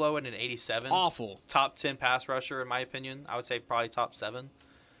being so low at an 87. Awful. Top 10 pass rusher in my opinion. I would say probably top 7.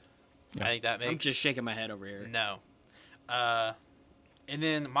 Yeah. I think that makes. I'm just shaking my head over here. No. And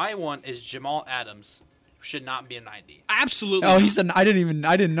then my one is Jamal Adams. Should not be a 90. Absolutely. Oh, not. I didn't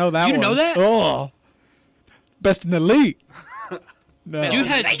know that. You didn't one. know that? Oh, best in the league. No. Dude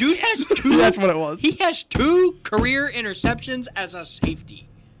has 2. That's what it was. He has 2 career interceptions as a safety.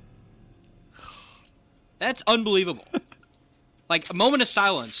 That's unbelievable. Like a moment of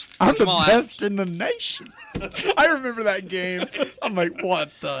silence. For I'm the Jamal Adams. best in the nation. I remember that game. I'm like,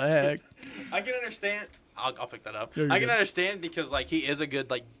 what the heck? I can understand. I'll pick that up. There you I can go. understand because like he is a good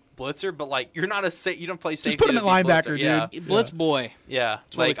like blitzer, but like you're not you don't play safety. Just put him to at be linebacker, blitzer. Yeah. dude. Blitz boy. Yeah,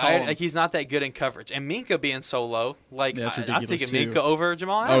 what we call him. like he's not that good in coverage, and Minka being so low, like Yeah, that's I'm ridiculous, taking too. Minka over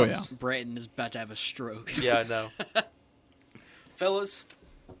Jamal Oh, Adams. Bretton is about to have a stroke. Yeah, I know. Fellas,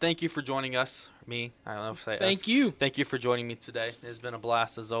 thank you for joining us. Me, I don't know if I say us. Thank you. Thank you for joining me today. It's been a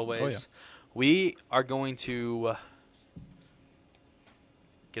blast as always. Oh, yeah. We are going to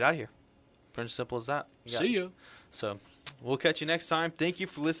get out of here. Pretty simple as that. See ya. So we'll catch you next time. Thank you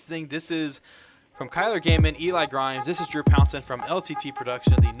for listening. This is from Kyler Gaiman, Eli Grimes. This is Drew Pounson from LTT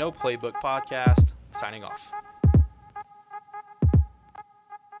Production, the No Playbook podcast, signing off.